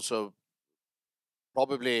 it's also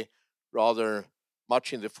probably rather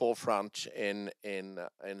much in the forefront in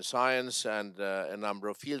science and a number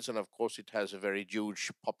of fields, and of course it has a very huge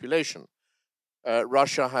population.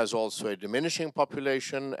 Russia has also a diminishing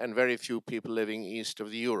population and very few people living east of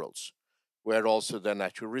the Urals, where also the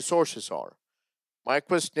natural resources are. My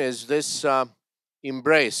question is, this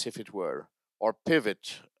embrace, if it were, or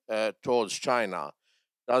pivot towards China,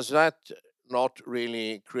 does that not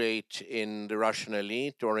really create in the Russian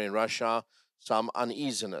elite or in Russia some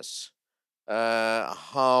uneasiness?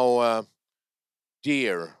 How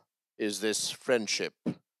dear is this friendship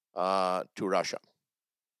to Russia?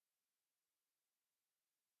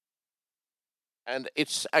 And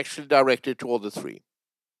it's actually directed to all the three.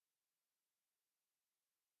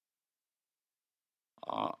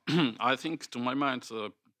 I think, to my mind,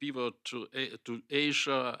 pivot to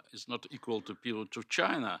Asia is not equal to pivot to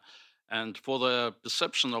China. And for the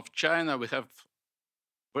perception of China, we have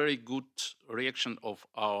very good reaction of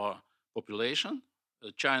our population.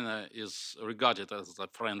 China is regarded as a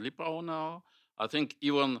friendly power now. I think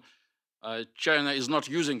even China is not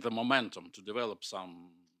using the momentum to develop some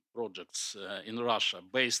projects in Russia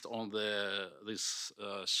based on this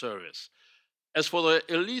service. As for the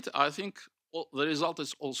elite, I think the result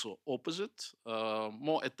is also opposite.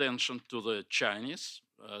 More attention to the Chinese,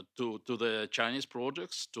 to the Chinese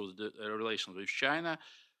projects, to the relation with China,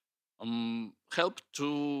 help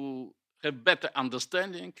to have better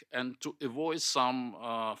understanding and to avoid some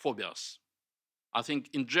phobias. I think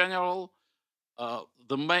in general,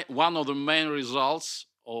 one of the main results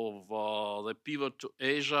of the pivot to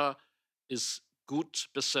Asia is good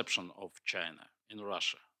perception of China in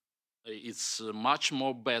Russia. It's much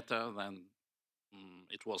more better than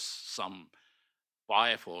it was some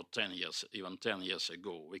 5 or 10 years, even 10 years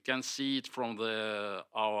ago. We can see it from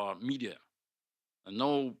our media.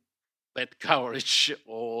 No bad coverage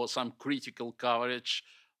or some critical coverage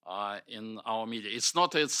in our media. It's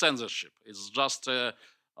not a censorship. It's just, I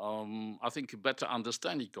think, a better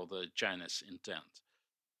understanding of the Chinese intent.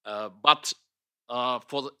 But at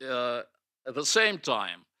the same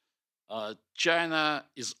time, China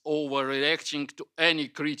is overreacting to any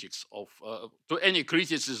criticism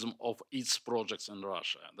of its projects in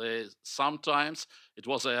Russia. Sometimes it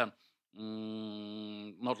was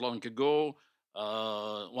not long ago.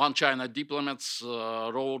 One China diplomat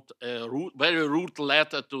wrote a very rude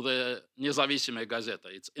letter to the Независимая газета,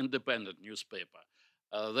 its independent newspaper.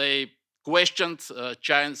 They questioned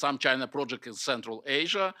some China project in Central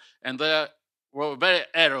Asia, and there were very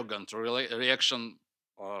arrogant reaction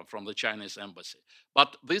from the Chinese embassy.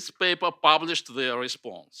 But this paper published their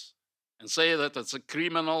response and say that it's a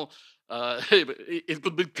criminal, it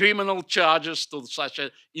could be criminal charges to such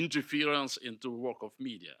an interference into work of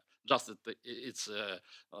media. Just that it's a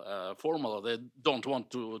formula. They don't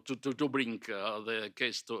want to bring the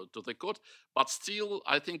case to the court, but still,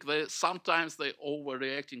 I think sometimes they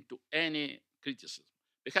overreacting to any criticism.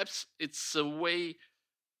 Perhaps it's a way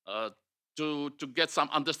to get some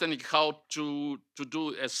understanding how to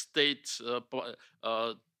do a state to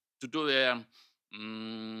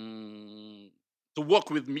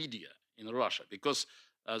work with media in Russia, because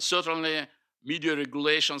certainly media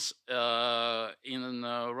regulations in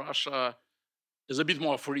Russia is a bit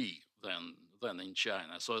more free than in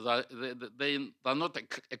China, so they are not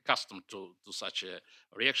accustomed to such a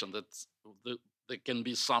reaction that there can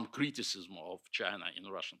be some criticism of China in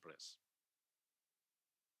the Russian press.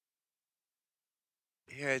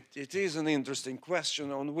 Yeah, it is an interesting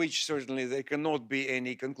question on which certainly there cannot be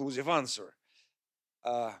any conclusive answer.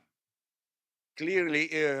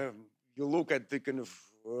 Clearly, you look at the kind of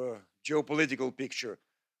geopolitical picture,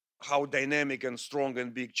 how dynamic and strong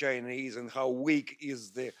and big China is and how weak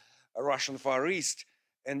is the Russian Far East,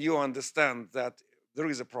 and you understand that there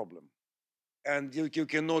is a problem. And you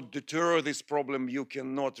cannot deter this problem, you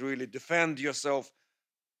cannot really defend yourself.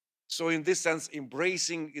 So in this sense,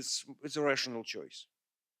 embracing it's a rational choice.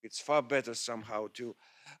 It's far better somehow to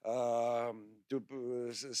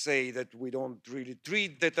say that we don't really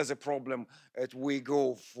treat that as a problem, that we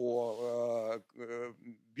go for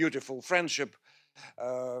beautiful friendship.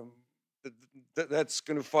 That's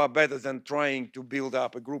kind of far better than trying to build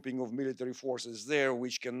up a grouping of military forces there,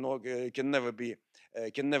 which can never be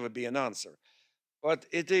an answer. But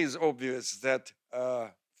it is obvious that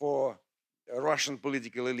for a Russian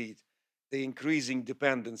political elite, the increasing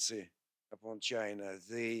dependency upon China,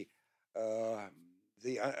 the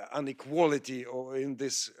inequality in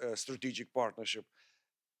this strategic partnership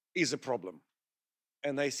is a problem.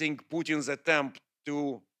 And I think Putin's attempt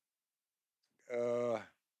to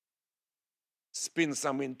spin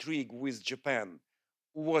some intrigue with Japan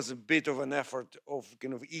was a bit of an effort of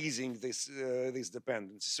kind of easing this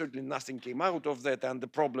dependency. Certainly nothing came out of that, and the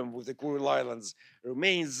problem with the Kuril Islands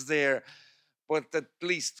remains there. But at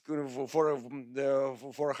least kind of for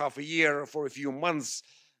half a year, for a few months,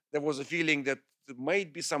 there was a feeling that there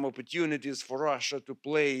might be some opportunities for Russia to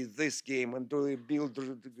play this game and to build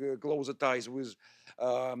closer ties with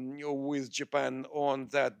Japan on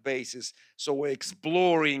that basis. So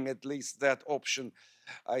exploring at least that option,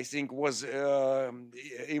 I think, was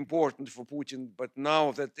important for Putin. But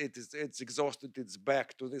now that it's exhausted, it's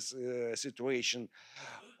back to this situation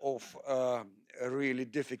of a really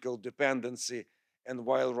difficult dependency. And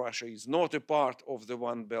while Russia is not a part of the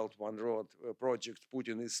One Belt, One Road project,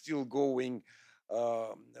 Putin is still going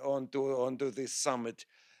onto this summit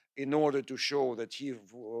in order to show that he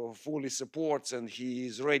fully supports and he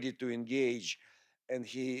is ready to engage, and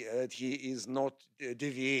he is not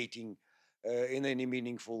deviating in any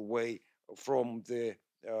meaningful way from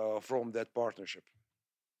that partnership.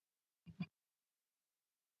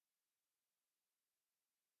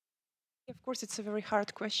 Of course, it's a very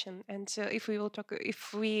hard question, and if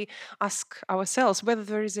we ask ourselves whether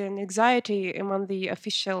there is an anxiety among the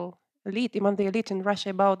official elite, among the elite in Russia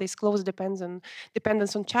about this close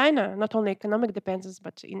dependence on China, not only economic dependence,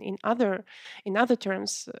 but in other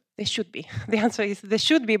terms, there should be. The answer is there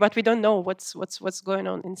should be, but we don't know what's going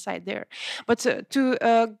on inside there. But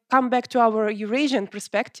to come back to our Eurasian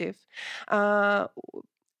perspective.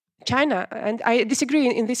 China, and I disagree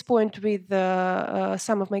in this point with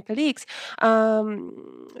some of my colleagues.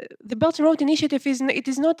 The Belt and Road Initiative is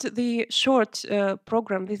not the short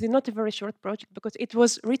program. This is not a very short project because it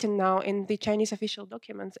was written now in the Chinese official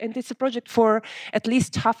documents, and it's a project for at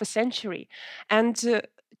least half a century. And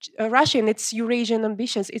Russia and its Eurasian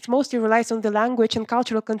ambitions, it mostly relies on the language and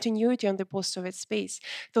cultural continuity on the post-Soviet space.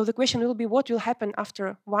 So the question will be what will happen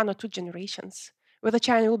after 1 or 2 generations? Whether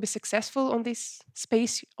China will be successful on this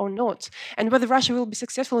space or not, and whether Russia will be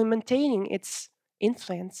successful in maintaining its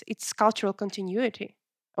influence, its cultural continuity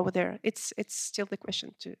over there. It's still the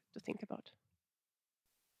question to think about.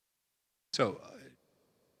 So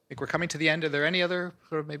think we're coming to the end. Are there any other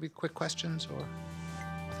sort of maybe quick questions or?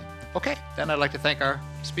 Okay, then I'd like to thank our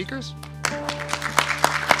speakers.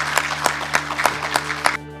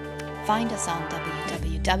 Find us on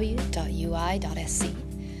www.ui.se.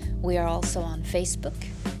 We are also on Facebook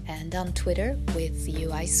and on Twitter with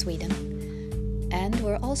UI Sweden. And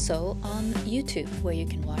we're also on YouTube, where you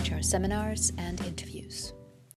can watch our seminars and interviews.